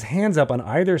Riva puts his hands up on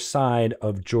either side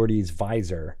of Geordi's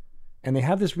visor, and they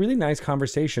have this really nice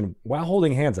conversation while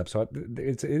holding hands up. So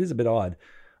it is a bit odd,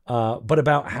 but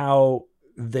about how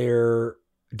their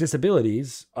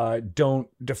disabilities don't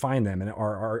define them and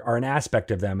are an aspect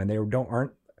of them, and they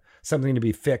aren't something to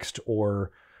be fixed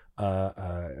or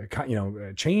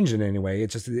changed in any way.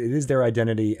 It is their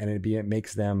identity, and it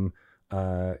makes them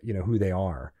who they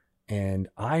are. And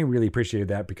I really appreciated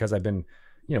that because I've been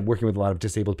working with a lot of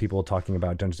disabled people talking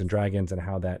about Dungeons and Dragons and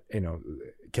how that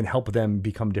can help them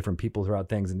become different people throughout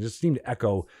things, and just seemed to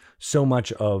echo so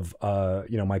much of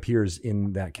my peers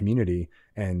in that community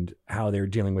and how they're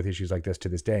dealing with issues like this to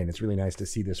this day. And it's really nice to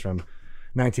see this from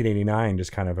 1989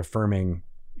 just kind of affirming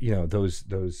those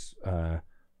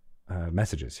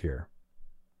messages here.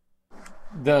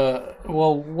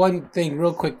 One thing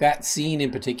real quick, that scene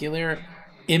in particular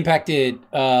impacted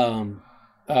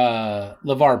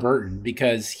LeVar Burton,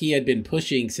 because he had been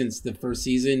pushing since the first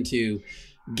season to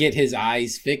get his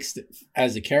eyes fixed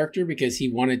as a character because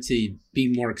he wanted to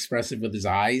be more expressive with his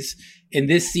eyes. And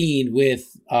this scene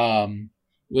with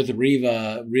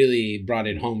Riva really brought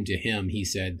it home to him. He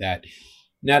said that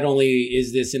not only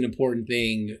is this an important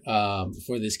thing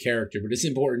for this character, but it's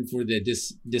important for the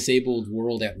disabled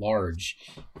world at large.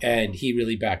 And he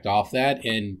really backed off that,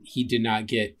 and he did not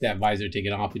get that visor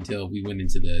taken off until we went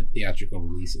into the theatrical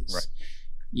releases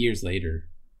years later.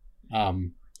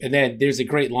 And then there's a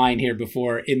great line here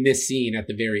in this scene at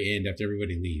the very end after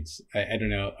everybody leaves. I don't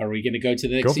know. Are we going to go to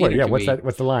the next scene? Go for it. Yeah.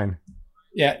 What's the line?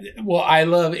 Yeah. Well, I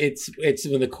love it's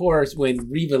when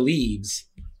Riva leaves.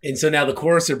 And so now the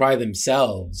chorus are by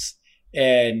themselves.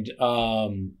 And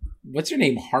what's her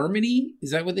name? Harmony? Is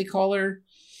that what they call her?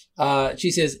 She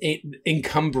says,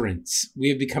 encumbrance. We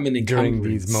have become an encumbrance. During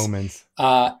these moments.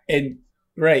 And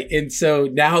so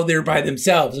now they're by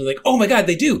themselves. And like, oh my God,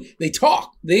 they do. They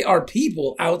talk. They are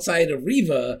people outside of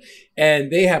Riva.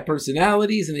 And they have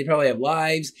personalities and they probably have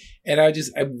lives. And I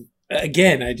glommed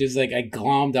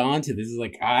onto this. It's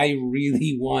like, I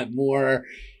really want more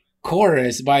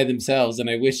chorus by themselves, and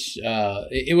I wish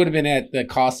it would have been at the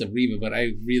cost of Riva, but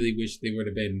I really wish the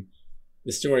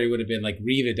story would have been like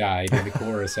Riva died and the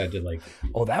chorus had to like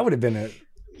that would have been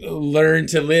learn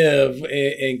to live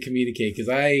and communicate, because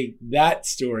that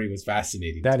story was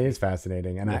fascinating. That is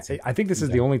fascinating, and I think this is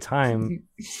the only time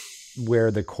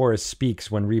where the chorus speaks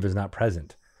when Riva's not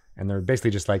present, and they're basically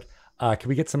just like, can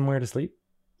we get somewhere to sleep?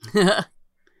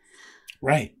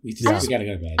 Right. We gotta go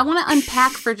to bed. I want to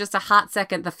unpack for just a hot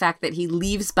second the fact that he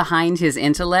leaves behind his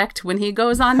intellect when he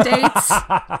goes on dates.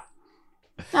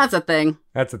 That's a thing.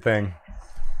 That's a thing.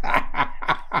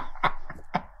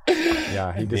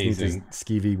 Yeah, he just needs his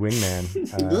skeevy wingman.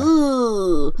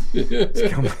 To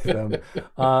come with them.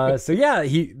 So yeah,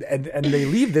 and they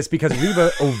leave this because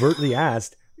Riva overtly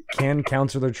asked, "Can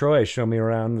Counselor Troi show me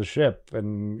around the ship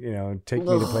and take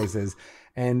me to places?"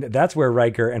 And that's where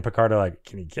Riker and Picard are like,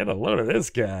 can you get a load of this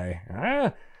guy?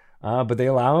 But they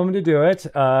allow him to do it.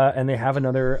 And they have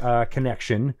another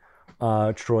connection,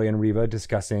 Troi and Riva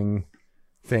discussing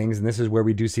things. And this is where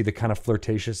we do see the kind of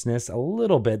flirtatiousness a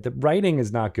little bit. The writing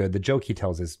is not good. The joke he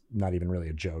tells is not even really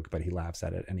a joke, but he laughs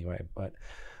at it anyway. But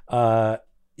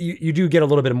you do get a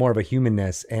little bit more of a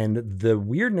humanness. And the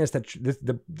weirdness that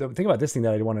the thing about this thing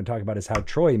that I want to talk about is how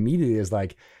Troi immediately is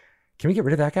like, can we get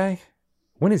rid of that guy?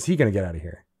 When is he going to get out of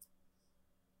here?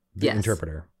 The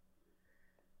interpreter.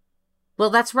 Well,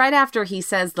 that's right after he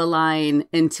says the line,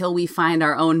 until we find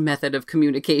our own method of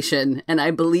communication. And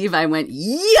I believe I went,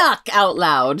 yuck, out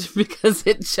loud, because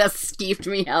it just skeeved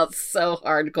me out so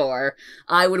hardcore.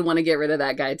 I would want to get rid of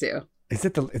that guy too. Is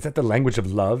that the language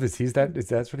of love? Is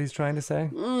that what he's trying to say?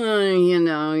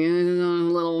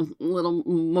 Little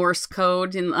Morse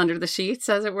code under the sheets,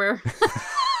 as it were. ...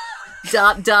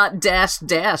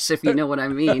 if you know what I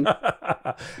mean.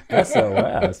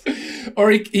 SOS. Or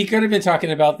he could have been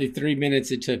talking about the 3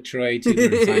 minutes it took Troi to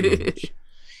learn sign language.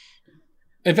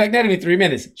 In fact, not even 3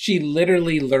 minutes. She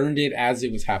literally learned it as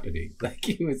it was happening. Like,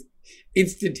 it was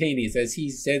instantaneous. As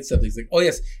he said something, he's like, oh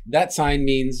yes, that sign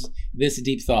means this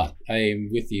deep thought. I am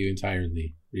with you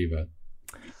entirely, Riva.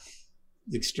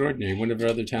 extraordinary. One of our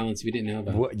other talents we didn't know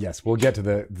about. Yes, we'll get to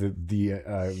the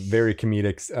very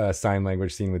comedic sign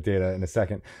language scene with Data in a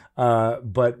second.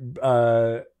 But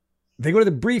they go to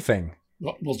the briefing.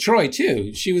 Well, Troy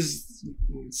too. She was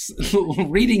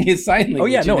reading his sign language. Oh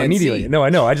yeah, no, immediately. No,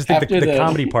 I know. I just think the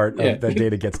comedy part yeah. of that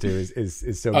Data gets to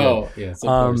is so good. Oh yes,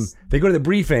 of course. They go to the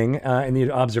briefing in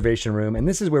the observation room, and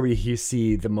this is where we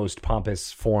see the most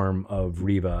pompous form of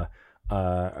Reva.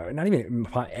 Not even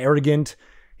arrogant.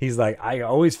 He's like, I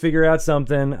always figure out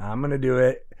something. I'm gonna do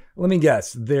it. Let me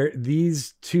guess.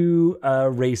 These two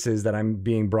races that I'm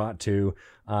being brought to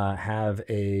have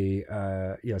a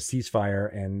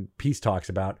ceasefire and peace talks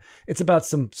about. It's about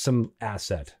some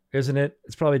asset, isn't it?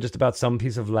 It's probably just about some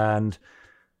piece of land.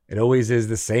 It always is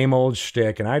the same old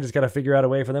shtick, and I just got to figure out a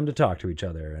way for them to talk to each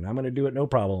other, and I'm gonna do it no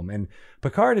problem. And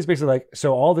Picard is basically like,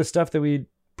 so all this stuff that we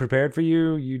prepared for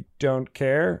you, you don't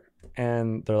care?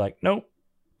 And they're like, nope,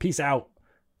 peace out.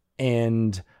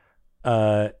 And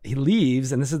he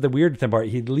leaves, and this is the weird thing part.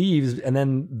 He leaves, and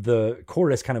then the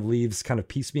chorus kind of leaves kind of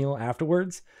piecemeal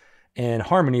afterwards. And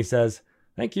Harmony says,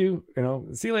 thank you,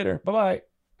 see you later, bye-bye.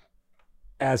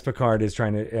 As Picard is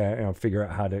trying to figure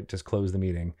out how to just close the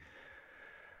meeting.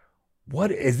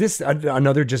 What is this?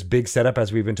 Another just big setup,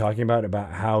 as we've been talking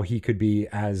about how he could be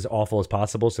as awful as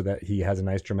possible so that he has a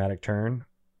nice dramatic turn?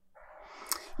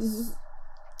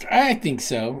 I think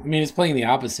so. I mean, it's playing the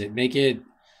opposite. Make it.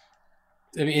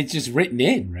 I mean, it's just written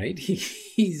in, right?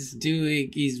 He's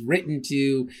written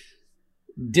to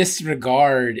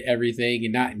disregard everything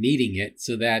and not needing it,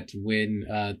 so that when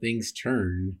things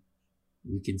turn,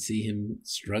 we can see him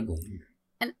struggling.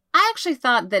 And I actually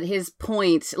thought that his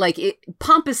point, like it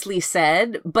pompously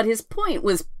said, but his point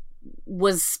was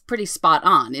pretty spot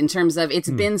on in terms of it's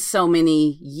been so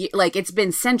many years, like it's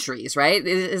been centuries, right?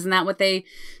 Isn't that what they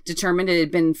determined? It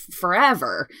had been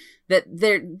forever. That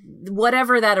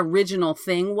whatever that original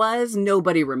thing was,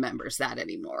 nobody remembers that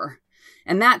anymore.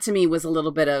 And that to me was a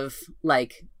little bit of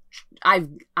like,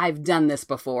 I've done this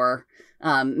before.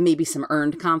 Maybe some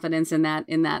earned confidence in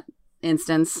that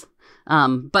instance.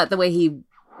 But the way he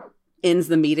ends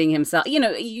the meeting himself,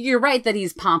 you're right that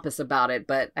he's pompous about it,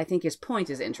 but I think his point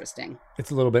is interesting.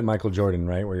 It's a little bit Michael Jordan,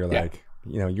 right? Where you're like,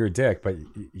 you're a dick, but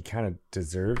you kind of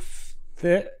deserve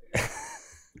it.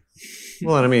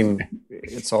 Well, and I mean,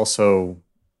 it's also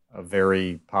a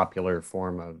very popular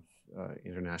form of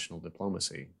international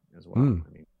diplomacy as well. I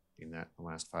mean, in that the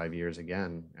last 5 years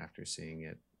again, after seeing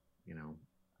it,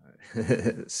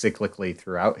 cyclically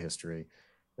throughout history,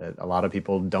 that a lot of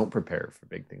people don't prepare for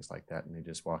big things like that, and they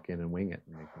just walk in and wing it,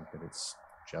 and they think that it's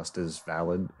just as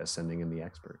valid as sending in the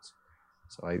experts.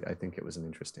 So I think it was an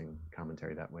interesting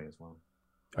commentary that way as well.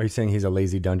 Are you saying he's a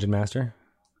lazy dungeon master?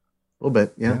 A little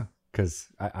bit, yeah. Because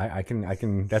I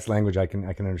can that's language I can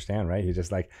understand, right? He's just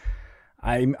like,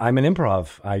 I'm an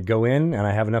improv. I go in and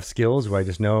I have enough skills where I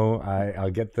just know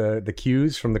I'll get the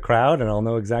cues from the crowd, and I'll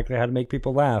know exactly how to make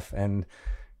people laugh, and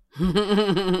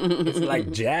it's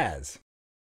like jazz.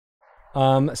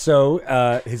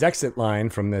 So his exit line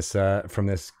from this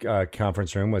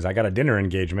conference room was, I got a dinner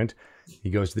engagement. He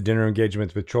goes to the dinner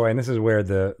engagement with Troy, and this is where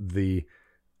the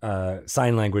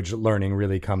sign language learning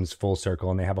really comes full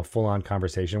circle, and they have a full-on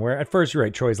conversation where at first, you're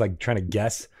right, Troy's like trying to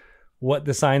guess what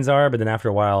the signs are, but then after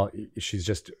a while she's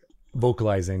just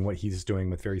vocalizing what he's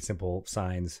doing with very simple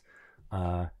signs,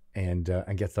 and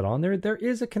gets that on. There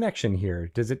is a connection here.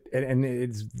 Does it? And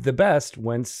it's the best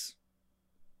once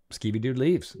Skeevy Dude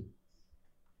leaves.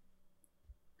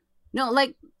 No,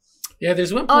 like, yeah,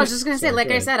 there's one point. Oh, I was just gonna say,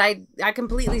 like I said, I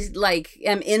completely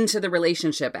am into the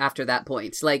relationship after that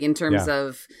point. Like in terms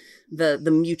of the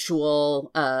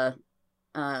mutual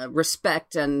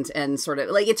respect and sort of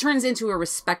like it turns into a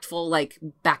respectful like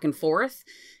back and forth,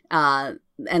 and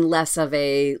less of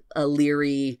a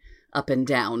leery up and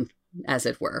down, as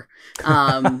it were.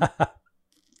 But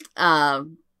oh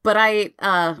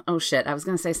shit, I was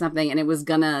gonna say something and it was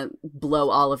gonna blow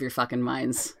all of your fucking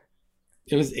minds.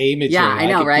 It was amateur. Yeah, I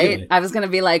know, right? I was going to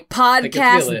be like,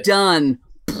 podcast done.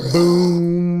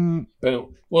 Boom.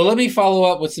 Boom. Well, let me follow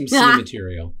up with some C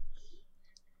material.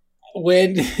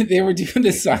 When they were doing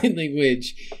the sign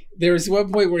language, there was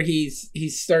one point where he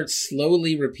starts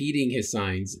slowly repeating his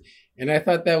signs. And I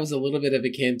thought that was a little bit of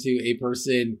akin to a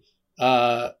person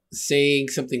saying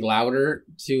something louder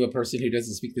to a person who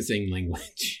doesn't speak the same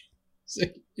language. So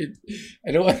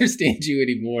I don't understand you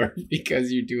anymore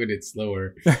because you're doing it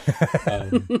slower.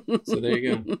 So there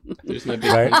you go. There's my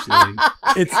big punchline.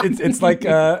 It's like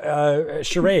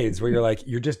charades where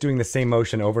you're just doing the same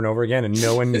motion over and over again and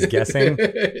no one is guessing.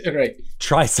 Right.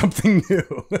 Try something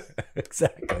new.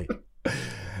 Exactly.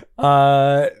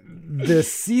 the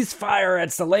ceasefire at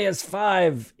Saleas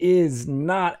 5 is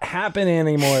not happening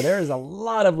anymore. There is a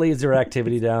lot of laser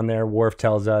activity down there, Worf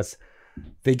tells us.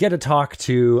 They get to talk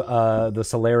to the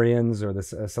Salarians or the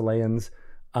Saleans,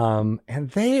 and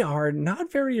they are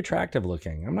not very attractive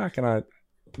looking. I'm not going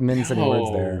to mince any words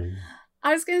there.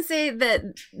 I was going to say that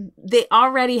they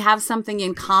already have something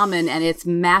in common, and it's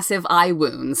massive eye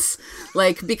wounds.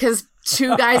 Like, because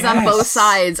two guys on both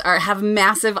sides have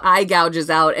massive eye gouges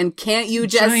out, and can't you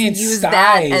just Giant use that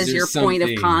styes as or your point of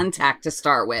something. contact to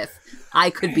start with?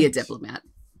 I could be a diplomat.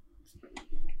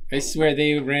 I swear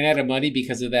they ran out of money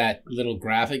because of that little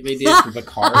graphic they did for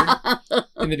Picard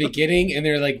in the beginning, and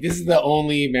they're like, "This is the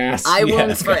only mask." Eye we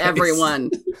wounds have, for guys."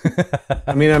 everyone.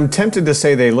 I mean, I'm tempted to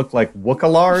say they look like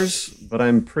Wookalars, but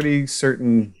I'm pretty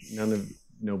certain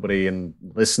nobody in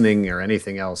listening or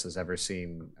anything else has ever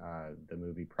seen the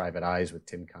movie Private Eyes with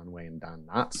Tim Conway and Don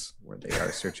Knotts, where they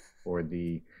are searching for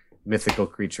the mythical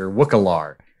creature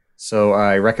Wookalar. So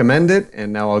I recommend it,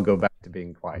 and now I'll go back to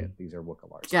being quiet. These are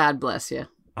Wookalars. God bless you.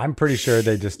 I'm pretty sure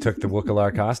they just took the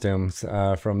Wookalar costumes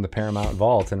from the Paramount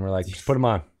Vault and were like, just put them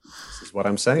on. This is what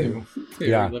I'm saying. They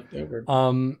were Yeah. left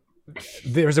over.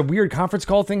 There's a weird conference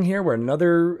call thing here where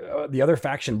the other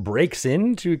faction breaks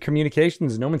into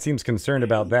communications. No one seems concerned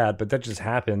about that, but that just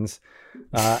happens.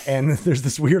 And there's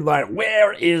this weird line,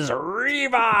 "Where is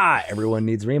Reva?" Everyone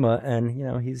needs Rima, and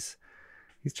he's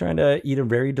trying to eat a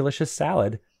very delicious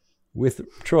salad with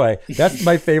Troy. That's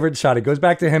my favorite shot. It goes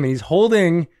back to him, and he's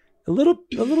holding a little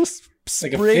Like a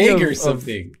sprig fig or of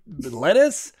something.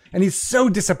 lettuce, and he's so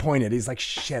disappointed. He's like,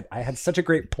 "Shit! I had such a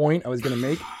great point I was going to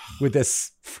make with this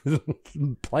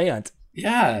plant."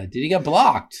 Yeah, dude, he got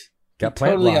blocked. Got He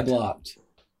plant totally blocked. got blocked.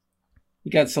 He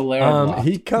got Solara blocked.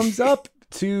 He comes up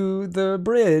to the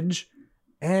bridge,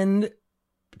 and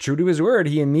true to his word,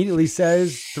 he immediately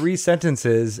says 3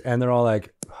 sentences, and they're all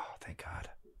like, "Oh, thank God,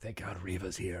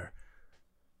 Reva's here."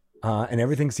 And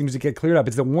everything seems to get cleared up.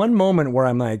 It's the one moment where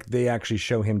I'm like, they actually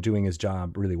show him doing his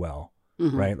job really well,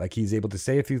 right? Like he's able to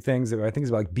say a few things that I think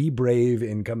is like, be brave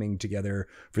in coming together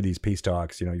for these peace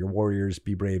talks. Your warriors,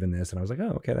 be brave in this. And I was like,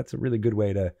 oh, okay, that's a really good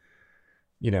way to,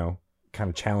 kind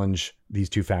of challenge these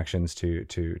two factions to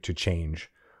change.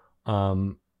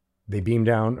 They beam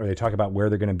down, or they talk about where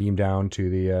they're going to beam down to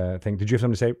the thing. Did you have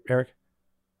something to say, Eric?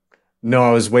 No,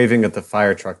 I was waving at the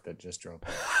fire truck that just drove by.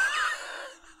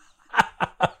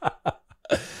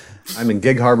 I'm in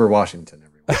Gig Harbor, Washington,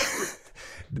 everyone.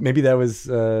 Maybe that was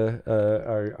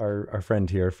our friend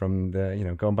here from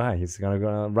the going by. He's gonna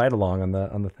go ride along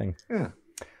on the thing. Yeah.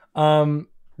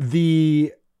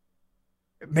 They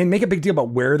make a big deal about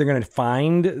where they're gonna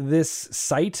find this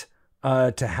site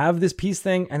to have this peace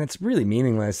thing, and it's really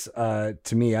meaningless to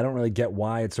me. I don't really get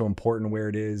why it's so important where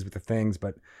it is with the things,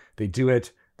 but they do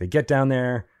it. They get down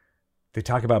there. They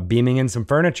talk about beaming in some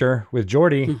furniture with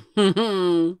Geordi.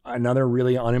 Another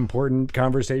really unimportant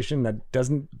conversation that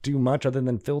doesn't do much other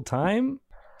than fill time.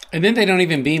 And then they don't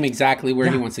even beam exactly where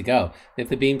he wants to go. They have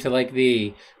to beam to like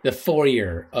the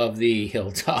foyer of the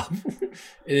hilltop and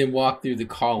then walk through the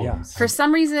columns. For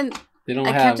some reason, They don't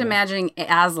I have kept imagining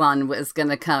Aslan was going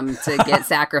to come to get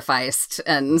sacrificed,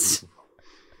 and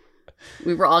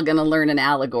we were all going to learn an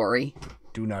allegory.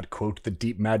 Do not quote the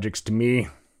deep magics to me.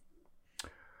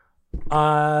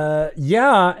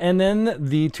 And then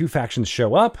the two factions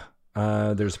show up.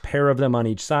 There's a pair of them on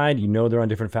each side. They're on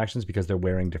different factions because they're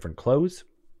wearing different clothes.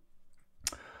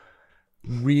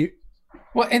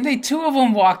 Well, and two of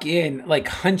them walk in like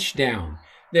hunched down.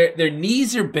 Their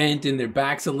knees are bent and their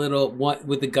back's a little, one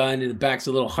with the gun and the back's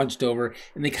a little hunched over,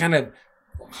 and they kind of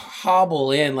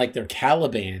hobble in like they're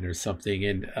Caliban or something.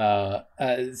 And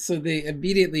so they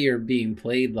immediately are being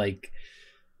played like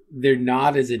they're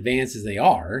not as advanced as they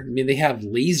are. I mean, they have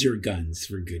laser guns,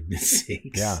 for goodness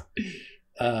sakes. Yeah.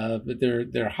 But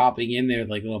they're hopping in there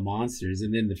like little monsters,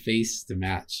 and then the face to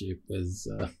match, it was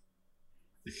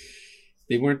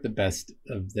they weren't the best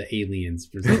of the aliens.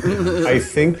 I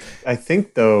think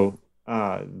though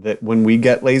that when we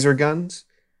get laser guns,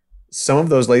 some of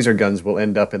those laser guns will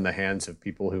end up in the hands of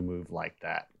people who move like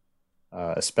that,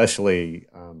 especially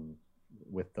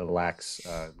with the lax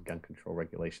gun control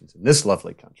regulations in this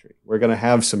lovely country. We're going to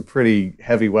have some pretty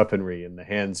heavy weaponry in the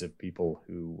hands of people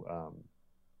who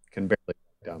can barely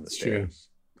walk down the stairs.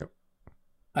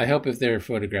 I hope if they're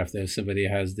photographed, though, somebody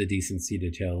has the decency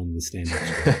to tell them to stand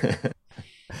up.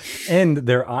 And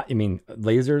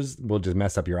lasers will just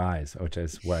mess up your eyes, which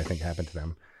is what I think happened to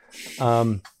them.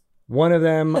 One of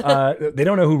them, they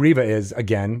don't know who Reva is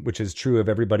again, which is true of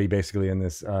everybody basically in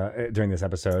this during this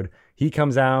episode. He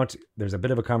comes out. There's a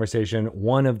bit of a conversation.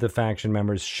 One of the faction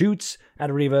members shoots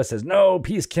at Reva, says, "No,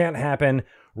 peace can't happen."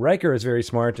 Riker is very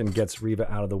smart and gets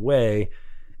Riva out of the way.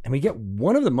 And we get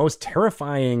one of the most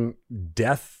terrifying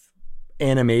death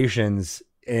animations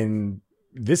in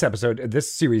this episode,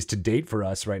 this series to date for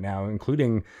us right now,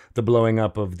 including the blowing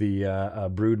up of the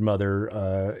brood mother,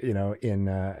 in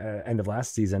end of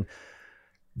last season.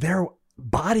 Their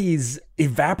bodies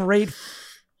evaporate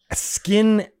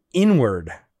skin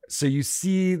inward. So you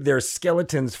see their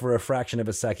skeletons for a fraction of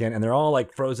a second, and they're all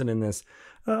like frozen in this,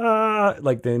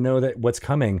 like they know that what's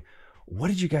coming. What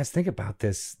did you guys think about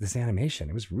this animation?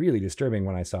 It was really disturbing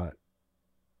when I saw it.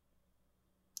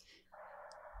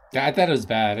 Yeah, I thought it was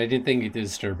bad. I didn't think it was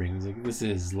disturbing. I was like, this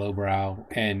is lowbrow.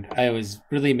 And I was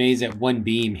really amazed that one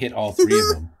beam hit all three of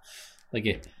them. Like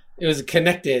it was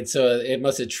connected, so it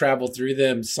must have traveled through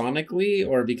them sonically,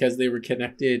 or because they were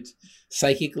connected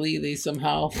psychically, they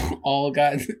somehow all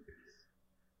got...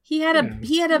 He had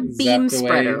a beam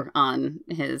spreader on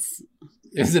his...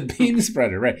 It was a beam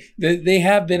spreader, right? They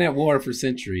have been at war for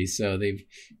centuries, so they've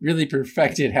really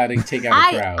perfected how to take out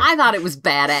a crowd. I thought it was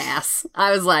badass.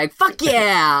 I was like, "Fuck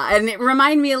yeah!" And it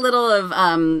reminded me a little of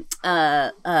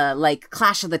like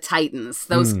Clash of the Titans.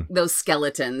 Those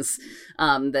skeletons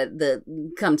that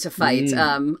come to fight.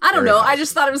 I don't know. I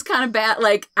just thought it was kind of bad,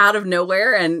 like out of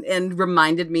nowhere, and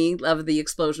reminded me of the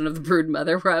explosion of the brood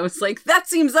mother, where I was like, "That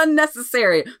seems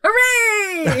unnecessary."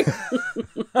 Hooray!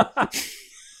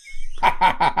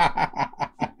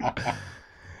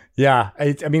 Yeah,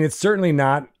 I mean, it's certainly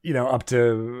not, up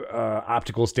to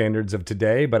optical standards of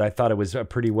today, but I thought it was a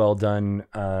pretty well done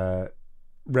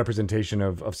representation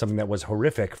of something that was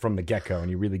horrific from the get-go, and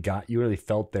you really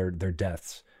felt their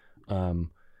deaths. And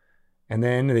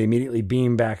then they immediately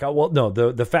beam back out. Well, no,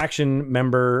 the faction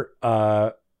member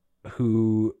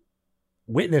who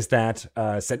witnessed that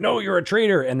said, "No, you're a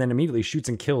traitor," and then immediately shoots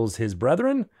and kills his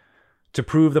brethren to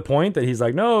prove the point that he's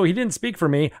like, "No, he didn't speak for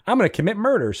me. I'm going to commit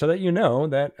murder so that you know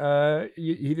that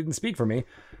he didn't speak for me."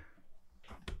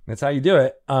 That's how you do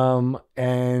it.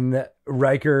 And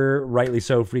Riker, rightly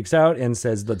so, freaks out and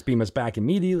says, "Let's beam us back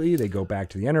immediately." They go back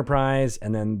to the Enterprise,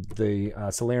 and then the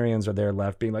Solarians are there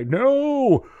left being like,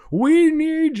 "No, we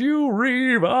need you,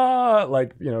 Riva!"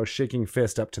 Like, shaking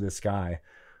fist up to the sky.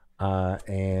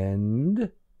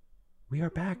 And we are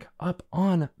back up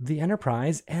on the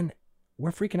Enterprise, and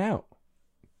we're freaking out.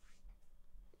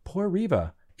 Poor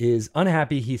Riva is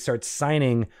unhappy. He starts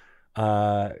signing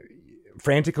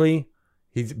frantically.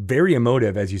 He's very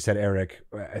emotive, as you said, Eric,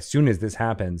 as soon as this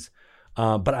happens.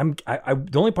 But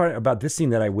the only part about this scene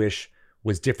that I wish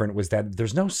was different was that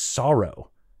there's no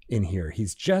sorrow in here.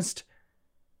 He's just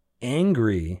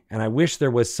angry. And I wish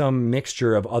there was some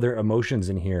mixture of other emotions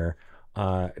in here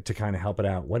to kind of help it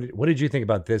out. What did you think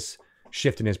about this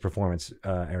shift in his performance,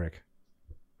 Eric?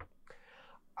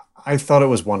 I thought it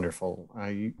was wonderful.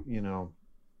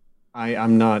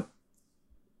 I'm not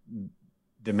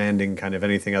demanding kind of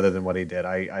anything other than what he did.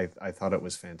 I thought it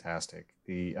was fantastic.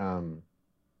 The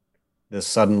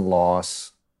sudden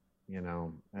loss,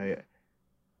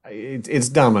 it's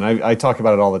dumb, and I talk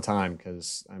about it all the time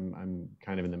because I'm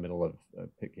kind of in the middle of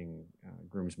picking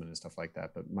groomsmen and stuff like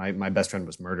that. But my best friend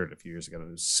was murdered a few years ago.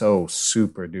 It was so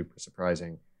super duper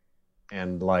surprising,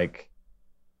 and like,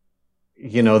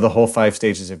 the whole 5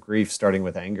 stages of grief, starting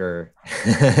with anger,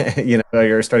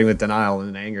 you're starting with denial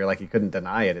and anger, like you couldn't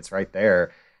deny it. It's right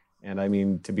there. And I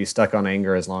mean, to be stuck on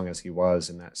anger as long as he was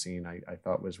in that scene, I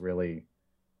thought was really,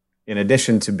 in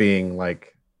addition to being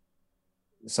like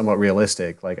somewhat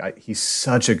realistic, like he's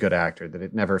such a good actor that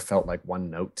it never felt like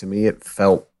one note to me. It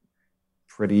felt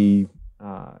pretty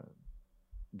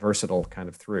versatile kind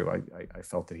of through. I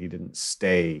felt that he didn't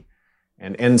stay.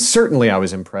 And certainly I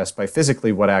was impressed by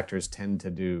physically what actors tend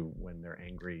to do when they're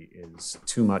angry is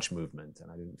too much movement. And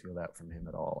I didn't feel that from him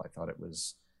at all. I thought it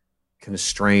was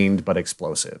constrained but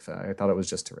explosive. I thought it was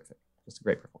just terrific. Just a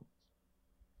great performance.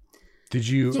 Did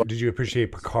you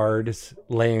appreciate Picard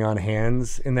laying on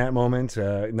hands in that moment,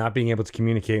 not being able to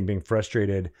communicate and being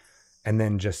frustrated, and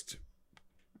then just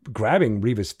grabbing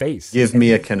Riva's face? Give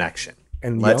me a connection.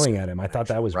 And yelling at him. I thought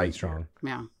that was really strong.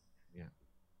 Yeah.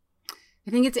 I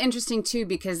think it's interesting too,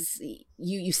 because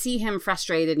you see him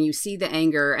frustrated and you see the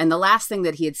anger, and the last thing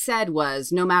that he had said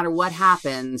was, no matter what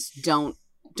happens, don't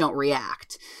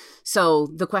react. So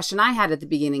the question I had at the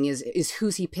beginning is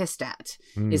who's he pissed at?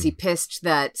 Is he pissed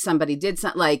that somebody did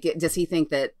something? Like, does he think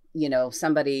that,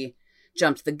 somebody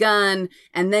jumped the gun?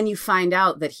 And then you find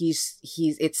out that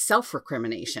it's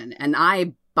self-recrimination. And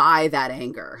I buy that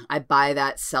anger. I buy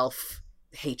that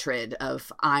self-hatred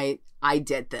of I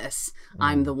did this.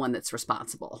 I'm the one that's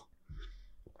responsible.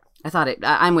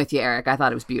 I'm with you, Eric. I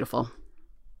thought it was beautiful.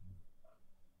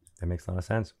 That makes a lot of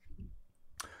sense.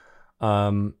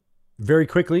 very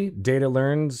quickly, Data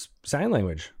learns sign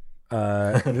language.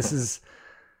 This is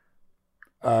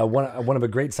one of a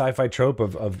great sci-fi trope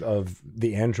of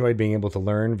the android being able to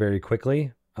learn very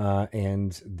quickly.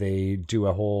 And they do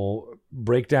a whole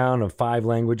breakdown of 5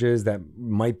 languages that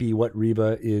might be what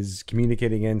Reva is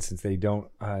communicating in, since they don't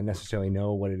necessarily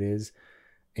know what it is.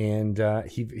 And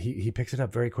he picks it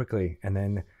up very quickly. And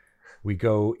then we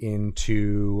go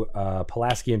into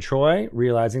Pulaski and Troy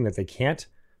realizing that they can't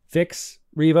fix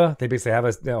Reva. They basically have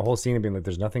a whole scene of being like,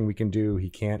 there's nothing we can do. He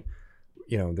can't,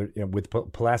 with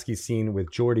Pulaski's scene with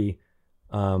Geordi,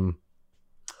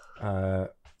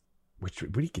 which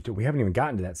we haven't even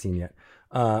gotten to that scene yet.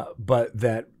 But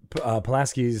that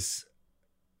Pulaski's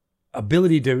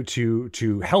ability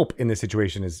to help in this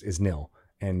situation is nil.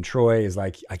 And Troy is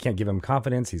like, I can't give him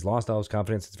confidence. He's lost all his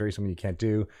confidence. It's very something you can't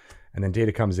do. And then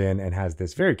Data comes in and has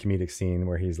this very comedic scene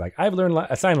where he's like, I've learned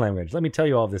a sign language. Let me tell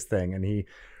you all this thing. And he,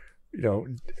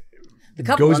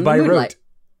 goes by rote.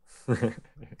 Yeah,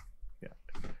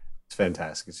 it's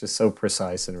fantastic. It's just so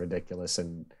precise and ridiculous.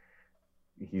 And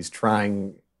he's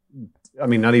trying, I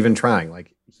mean, not even trying,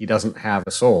 like he doesn't have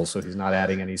a soul, so he's not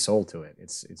adding any soul to it.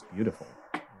 It's beautiful.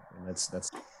 And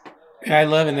that's I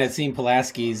love in that scene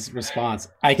Pulaski's response.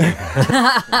 I can't.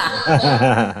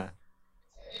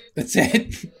 That's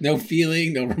it. No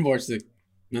feeling, no remorse.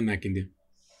 None I can do.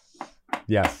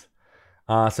 Yes.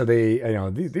 So they,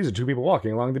 these are 2 people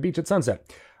walking along the beach at sunset.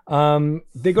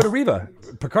 They go to Reva.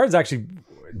 Picard's actually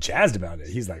jazzed about it.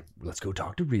 He's like, let's go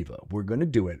talk to Reva. We're going to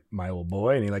do it, my old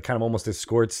boy. And he like kind of almost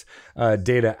escorts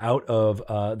Data out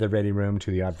of the ready room to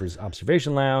the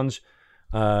observation lounge.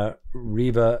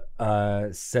 Reva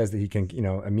says that he can,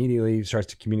 immediately starts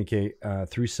to communicate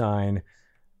through sign,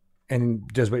 and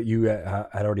does what you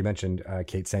had already mentioned,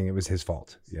 Kate, saying it was his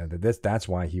fault. Yeah, that's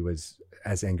why he was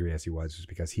as angry as he was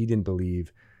because he didn't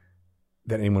believe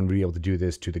that anyone would be able to do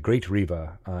this to the great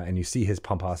Reva. And you see his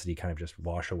pomposity kind of just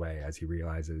wash away as he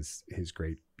realizes his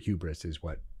great hubris is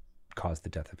what caused the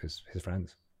death of his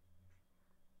friends.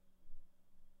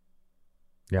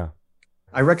 Yeah.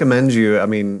 I recommend you,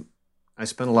 I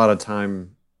spent a lot of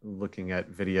time looking at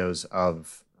videos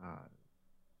of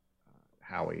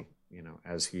Howie,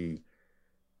 as he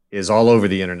is all over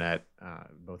the internet,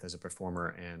 both as a performer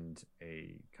and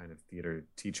a kind of theater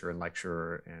teacher and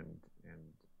lecturer and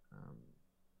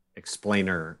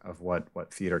explainer of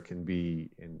what theater can be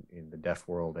in the deaf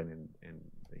world and in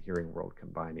the hearing world,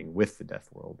 combining with the deaf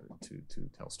world to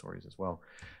tell stories as well.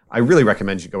 I really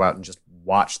recommend you go out and just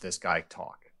watch this guy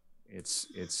talk. It's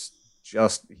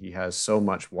just, he has so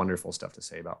much wonderful stuff to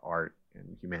say about art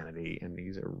and humanity, and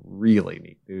he's a really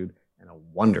neat dude and a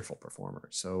wonderful performer.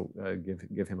 So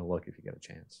give him a look if you get a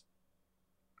chance.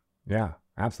 Yeah,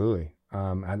 absolutely.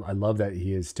 I love that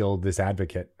he is still this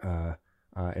advocate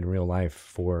in real life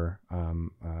for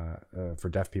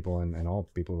deaf people and all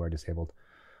people who are disabled.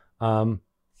 Through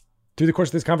the course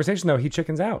of this conversation, though, he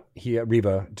chickens out.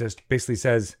 Reva just basically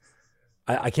says,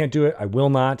 I can't do it. I will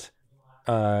not.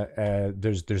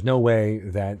 There's no way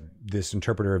that this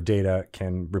interpreter of Data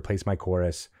can replace my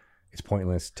chorus. It's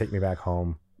pointless. Take me back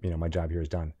home. My job here is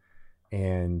done.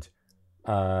 And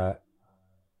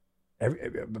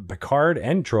Picard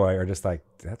and Troy are just like,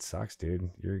 that sucks, dude.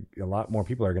 A lot more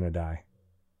people are going to die.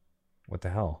 What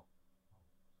the hell?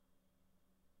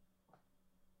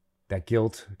 That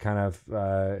guilt kind of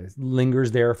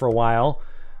lingers there for a while.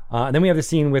 And then we have the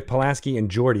scene with Pulaski and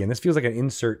Geordi. And this feels like an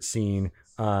insert scene.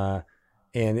 And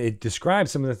it describes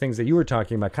some of the things that you were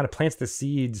talking about, kind of plants the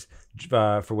seeds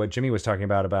for what Jimmy was talking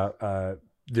about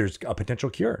there's a potential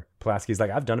cure. Pulaski's like,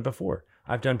 I've done it before.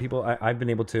 I've been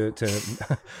able to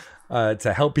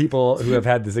help people who have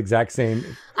had this exact same.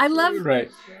 I love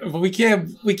right, but we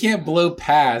can't blow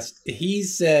past. He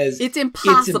says it's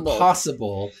impossible. It's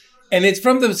impossible, and it's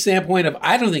from the standpoint of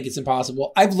I don't think it's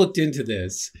impossible. I've looked into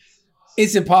this.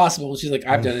 It's impossible. She's like,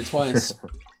 I've done it twice.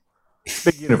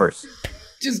 Big universe.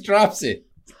 Just drops it.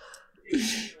 In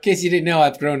case you didn't know,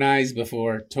 I've grown eyes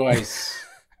before twice.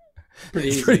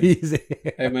 Pretty easy.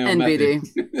 I have my own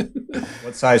NBD.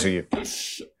 What size are you?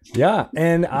 Yeah,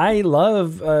 and I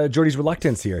love Geordi's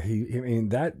reluctance here.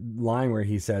 That line where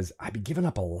he says, "I'd be giving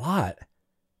up a lot."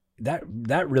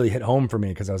 That really hit home for me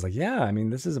because I was like, yeah,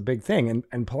 this is a big thing.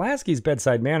 And Pulaski's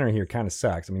bedside manner here kind of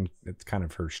sucks. It's kind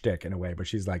of her shtick in a way, but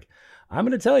she's like, I'm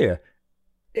going to tell you,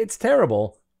 it's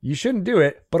terrible. You shouldn't do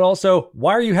it. But also,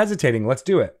 why are you hesitating? Let's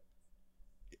do it.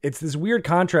 It's this weird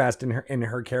contrast in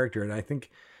her character. And I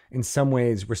think in some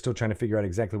ways we're still trying to figure out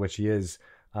exactly what she is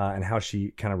and how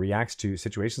she kind of reacts to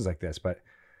situations like this. But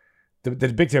the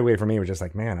big takeaway for me was just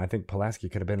like, man, I think Pulaski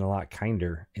could have been a lot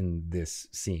kinder in this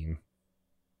scene.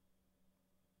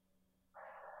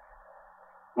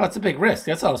 Well, it's a big risk.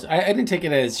 That's all. I didn't take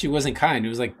it as she wasn't kind. It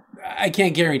was like, I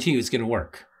can't guarantee you it's going to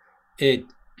work. It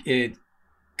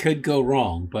could go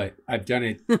wrong, but I've done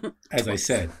it, as I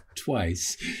said,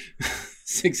 twice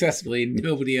successfully.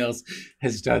 Nobody else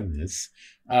has done this.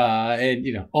 And,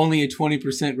 only a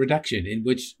 20% reduction, in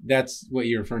which that's what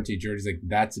you're referring to, George. Is like,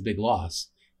 that's a big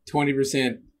loss.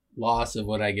 20% loss of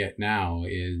what I get now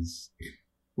is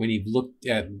when you've looked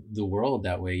at the world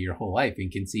that way your whole life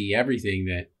and can see everything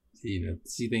that,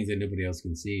 see things that nobody else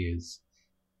can see is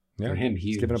for him huge.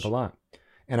 He's given up a lot.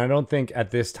 And I don't think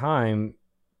at this time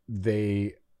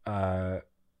they had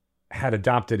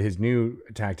adopted his new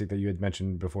tactic that you had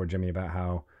mentioned before, Jimmy, about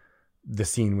how the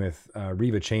scene with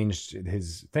Riva changed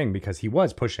his thing, because he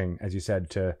was pushing, as you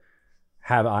said, to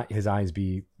have his eyes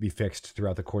be fixed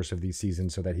throughout the course of these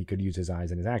seasons so that he could use his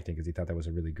eyes in his acting, because he thought that was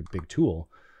a really good big tool.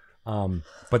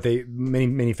 But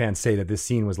many fans say that this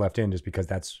scene was left in just because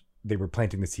they were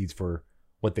planting the seeds for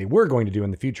what they were going to do in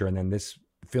the future, and then this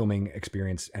filming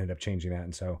experience ended up changing that.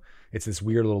 And so it's this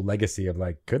weird little legacy of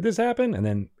like, could this happen? And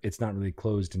then it's not really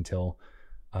closed until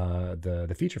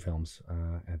the feature films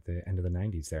at the end of the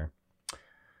 90s there.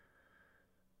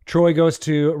 Troy goes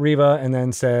to Riva and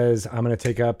then says, I'm going to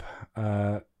take up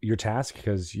your task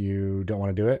because you don't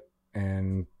want to do it.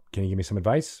 And can you give me some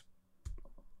advice?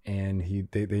 And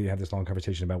they have this long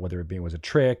conversation about whether it was a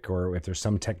trick or if there's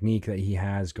some technique that he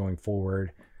has going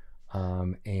forward,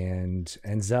 and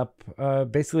ends up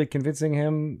basically convincing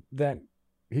him that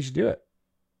he should do it.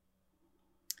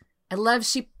 I love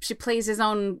she plays his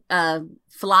own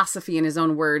philosophy in his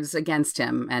own words against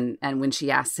him, and when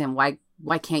she asks him why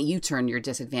can't you turn your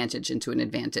disadvantage into an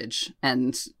advantage,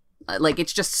 and like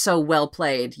it's just so well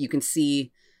played. You can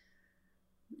see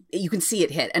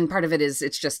it hit, and part of it is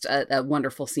it's just a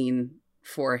wonderful scene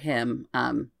for him,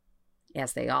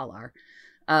 as they all are.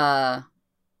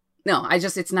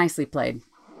 It's nicely played.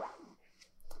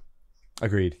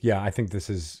 Agreed. Yeah, I think this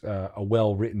is a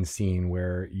well-written scene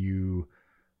where you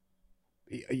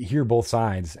hear both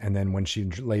sides, and then when she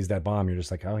lays that bomb, you're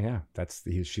just like, oh yeah,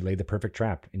 she laid the perfect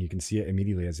trap, and you can see it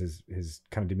immediately as his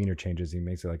kind of demeanor changes. He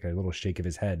makes it like a little shake of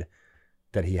his head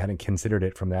that he hadn't considered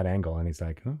it from that angle, and he's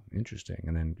like, oh, interesting.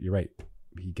 And then you're right,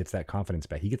 he gets that confidence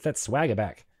back, he gets that swagger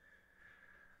back.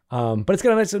 But it's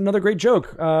got another great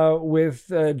joke with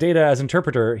Data as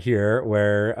interpreter here,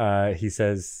 where he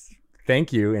says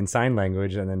thank you in sign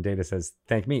language, and then Data says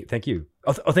thank you.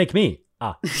 Oh, thank me.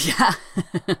 Ah. Yeah.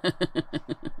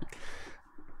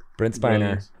 Brent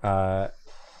Spiner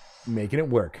making it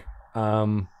work.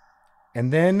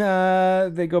 And then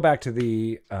they go back to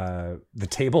the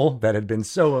table that had been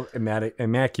so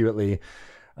immaculately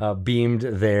beamed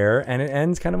there, and it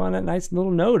ends kind of on a nice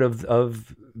little note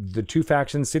of the two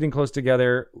factions sitting close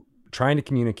together, trying to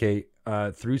communicate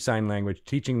through sign language,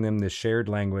 teaching them this shared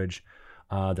language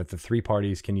that the three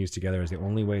parties can use together as the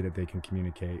only way that they can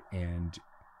communicate. And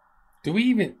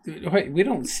we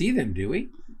don't see them, do we?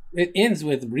 It ends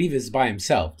with Riva's by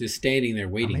himself, just standing there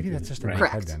waiting. Maybe that's just in my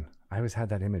head then. I always had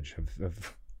that image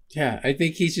of. Yeah, I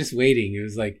think he's just waiting. It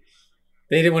was like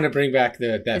they didn't want to bring back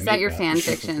that. Is that your fan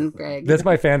fiction, Greg? That's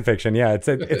my fan fiction. Yeah, it's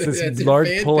this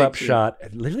large pull-up shot.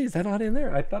 Literally, is that not in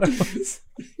there? I thought it was.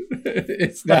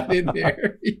 It's not in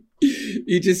there.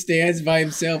 He just stands by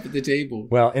himself at the table.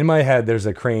 Well, in my head, there's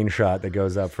a crane shot that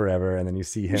goes up forever, and then you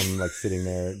see him like sitting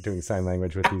there doing sign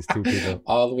language with these two people.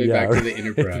 All the way back to the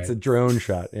Enterprise. It's a drone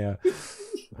shot, yeah.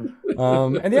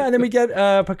 And then we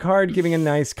get Picard giving a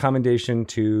nice commendation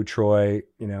to Troy.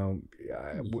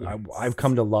 I've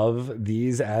come to love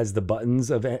these as the buttons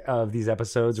of these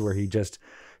episodes, where he just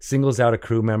singles out a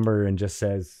crew member and just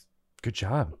says, "Good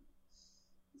job."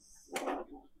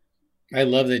 I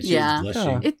love that she was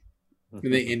blushing.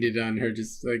 And they ended on her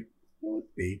just like, oh,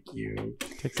 thank you.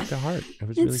 Takes it to heart.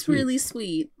 It's really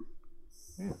sweet.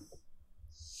 Yeah.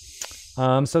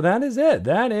 So that is it.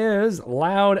 That is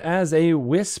Loud as a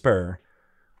Whisper.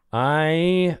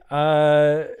 I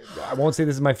won't say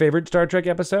this is my favorite Star Trek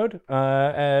episode,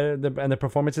 and the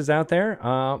performances out there,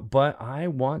 but I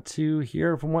want to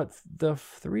hear from what the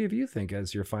three of you think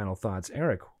as your final thoughts.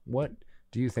 Eric, what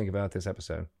do you think about this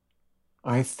episode?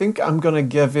 I think I'm going to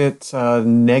give it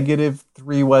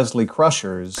 -3 Wesley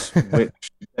Crushers,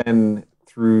 which then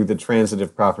through the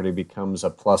transitive property becomes a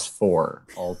 +4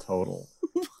 all total.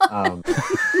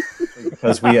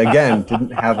 Because we, again,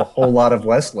 didn't have a whole lot of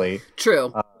Wesley.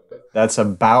 True. That's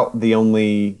about the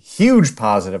only huge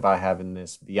positive I have in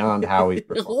this, beyond Howie's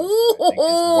performance. I think is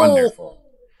wonderful.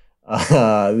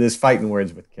 This fighting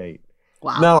words with Kate.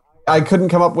 Wow. Now, I couldn't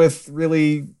come up with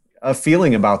really a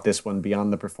feeling about this one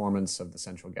beyond the performance of the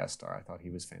central guest star. I thought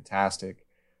he was fantastic.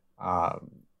 I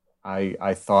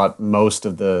thought most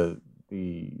of the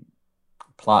the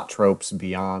plot tropes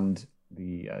beyond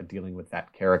the dealing with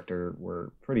that character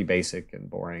were pretty basic and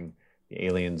boring. The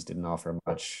aliens didn't offer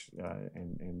much,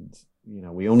 and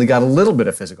we only got a little bit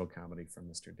of physical comedy from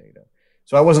Mr. Data.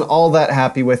 So I wasn't all that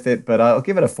happy with it, but I'll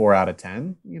give it a 4 out of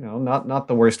 10. Not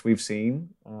the worst we've seen,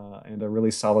 and a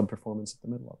really solid performance at the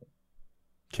middle of it.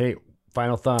 Kate,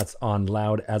 final thoughts on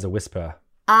Loud as a Whisper?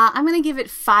 I'm going to give it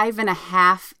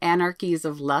 5.5 Anarchies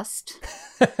of Lust.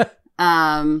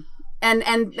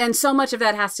 And so much of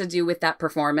that has to do with that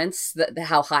performance,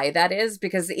 how high that is,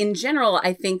 because in general,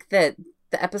 I think that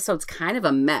the episode's kind of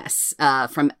a mess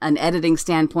from an editing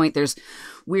standpoint. There's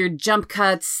weird jump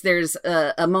cuts. There's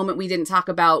a moment we didn't talk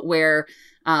about where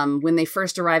when they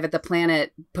first arrive at the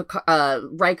planet,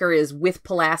 Riker is with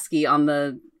Pulaski on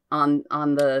the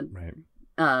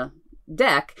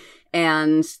deck,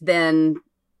 and then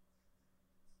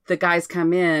the guys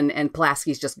come in and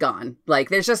Pulaski's just gone. Like,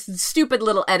 there's just stupid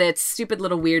little edits, stupid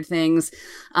little weird things.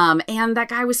 And that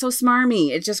guy was so smarmy.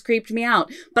 It just creeped me out.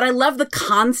 But I love the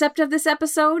concept of this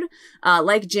episode.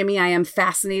 Like Jimmy, I am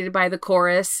fascinated by the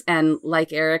chorus. And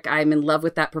like Eric, I'm in love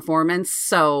with that performance.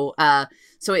 So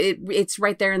it's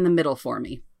right there in the middle for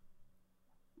me.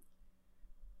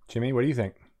 Jimmy, what do you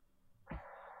think?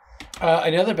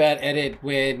 Another bad edit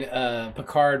when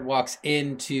Picard walks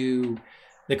into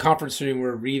the conference room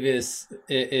where Rivas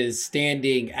is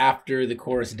standing after the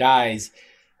chorus dies.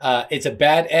 It's a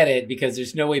bad edit because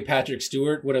there's no way Patrick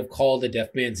Stewart would have called a deaf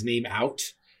man's name out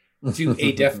to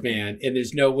a deaf man, and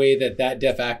there's no way that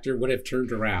deaf actor would have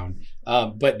turned around.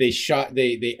 But they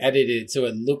edited it so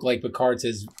it looked like Picard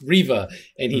says Riva,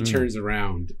 and he turns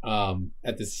around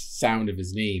at the sound of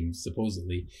his name,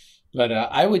 supposedly. But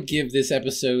I would give this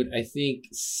episode, I think,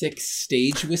 6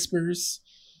 stage whispers.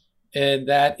 And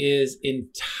that is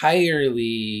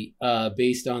entirely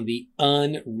based on the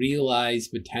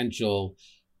unrealized potential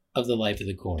of the life of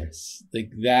the chorus.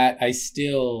 Like that, I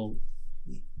still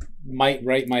might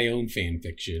write my own fan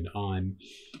fiction on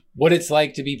what it's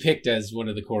like to be picked as one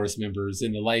of the chorus members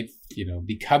in the life,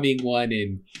 becoming one,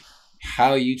 and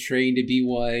how you train to be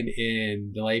one,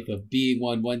 and the life of being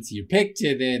one once you're picked,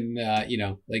 and then,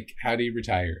 like how do you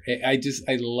retire? I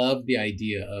love the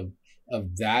idea of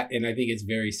that, and I think it's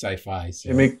very sci-fi.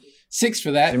 So Jimmy, 6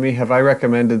 for that. Jimmy, have I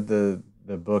recommended the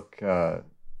book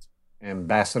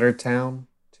Ambassador Town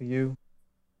to you?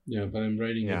 Yeah, but I'm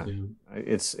writing it down.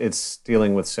 It's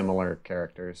dealing with similar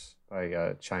characters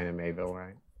by China Mayville,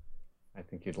 right? I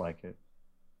think you'd like it.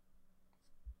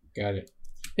 Got it.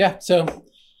 Yeah, so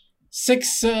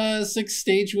 6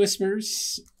 stage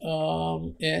whispers,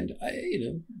 and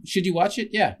should you watch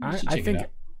it? Yeah, you should check it out.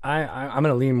 I'm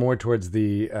going to lean more towards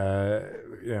the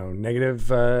negative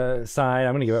side.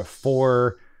 I'm going to give it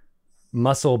 4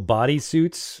 muscle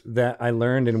bodysuits that I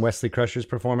learned in Wesley Crusher's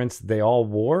performance they all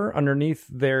wore underneath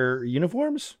their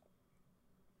uniforms.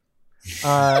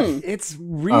 It's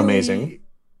really amazing.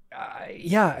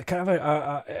 Kind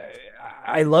of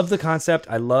I love the concept.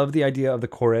 I love the idea of the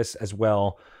chorus as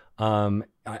well.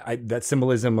 That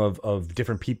symbolism of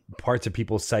different parts of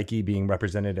people's psyche being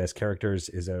represented as characters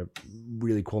is a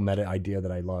really cool meta idea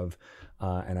that I love,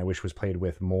 and I wish was played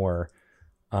with more.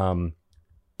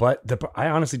 But I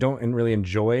honestly don't really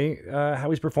enjoy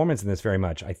Howie's performance in this very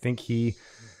much. I think he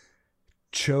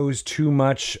chose too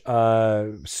much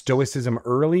stoicism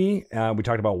early. We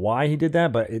talked about why he did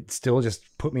that, but it still just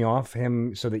put me off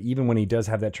him, so that even when he does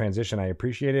have that transition, I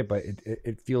appreciate it, but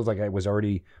it feels like I was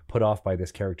already put off by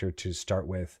this character to start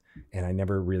with, and I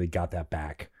never really got that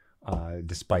back,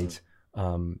 despite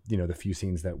the few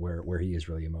scenes that where he is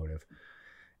really emotive.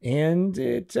 And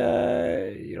it's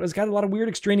got a lot of weird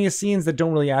extraneous scenes that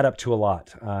don't really add up to a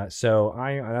lot. So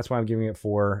that's why I'm giving it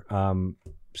 4.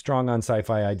 Strong on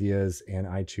sci-fi ideas, and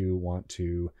I too want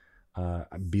to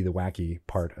be the wacky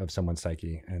part of someone's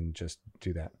psyche and just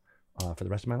do that for the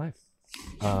rest of my life.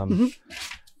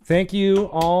 Thank you,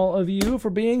 all of you, for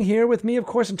being here with me, of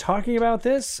course, and talking about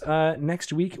this.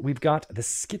 Next week, we've got The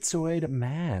Schizoid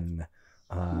Man,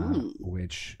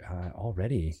 which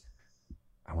already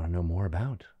I want to know more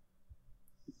about.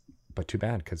 But too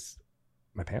bad, because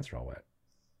my pants are all wet.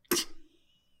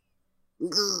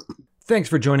 Thanks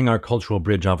for joining our Cultural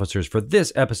Bridge officers for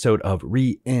this episode of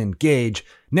Re-Engage.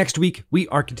 Next week, we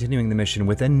are continuing the mission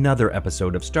with another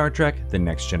episode of Star Trek: The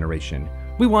Next Generation.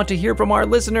 We want to hear from our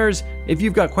listeners. If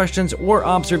you've got questions or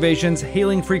observations,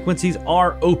 hailing frequencies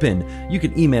are open. You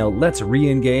can email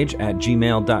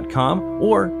letsreengage@gmail.com,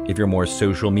 or if you're more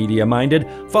social media minded,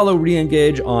 follow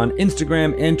Re-Engage on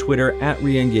Instagram and Twitter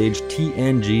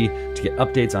 @ReEngageTNG to get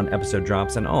updates on episode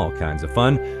drops and all kinds of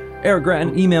fun. Eric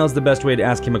Grattan, email is the best way to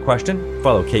ask him a question.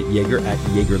 Follow Kate Yeager at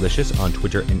Yeagerlicious on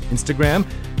Twitter and Instagram.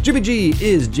 Jimmy G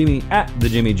is Jimmy at the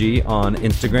Jimmy G on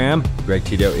Instagram. Greg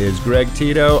Tito is Greg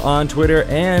Tito on Twitter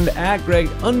and at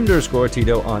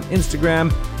Greg_Tito on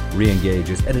Instagram. Reengage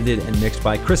is edited and mixed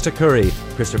by Krista Curry.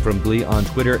 Krista from Glee on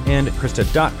Twitter and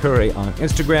Krista.Curry on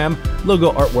Instagram.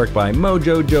 Logo artwork by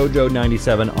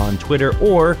MojoJojo97 on Twitter,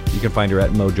 or you can find her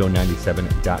at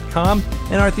mojo97.com.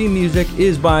 And our theme music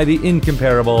is by the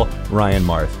incomparable Ryan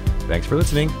Marth. Thanks for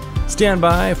listening. Stand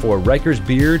by for Riker's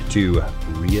Beard to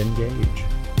re-engage.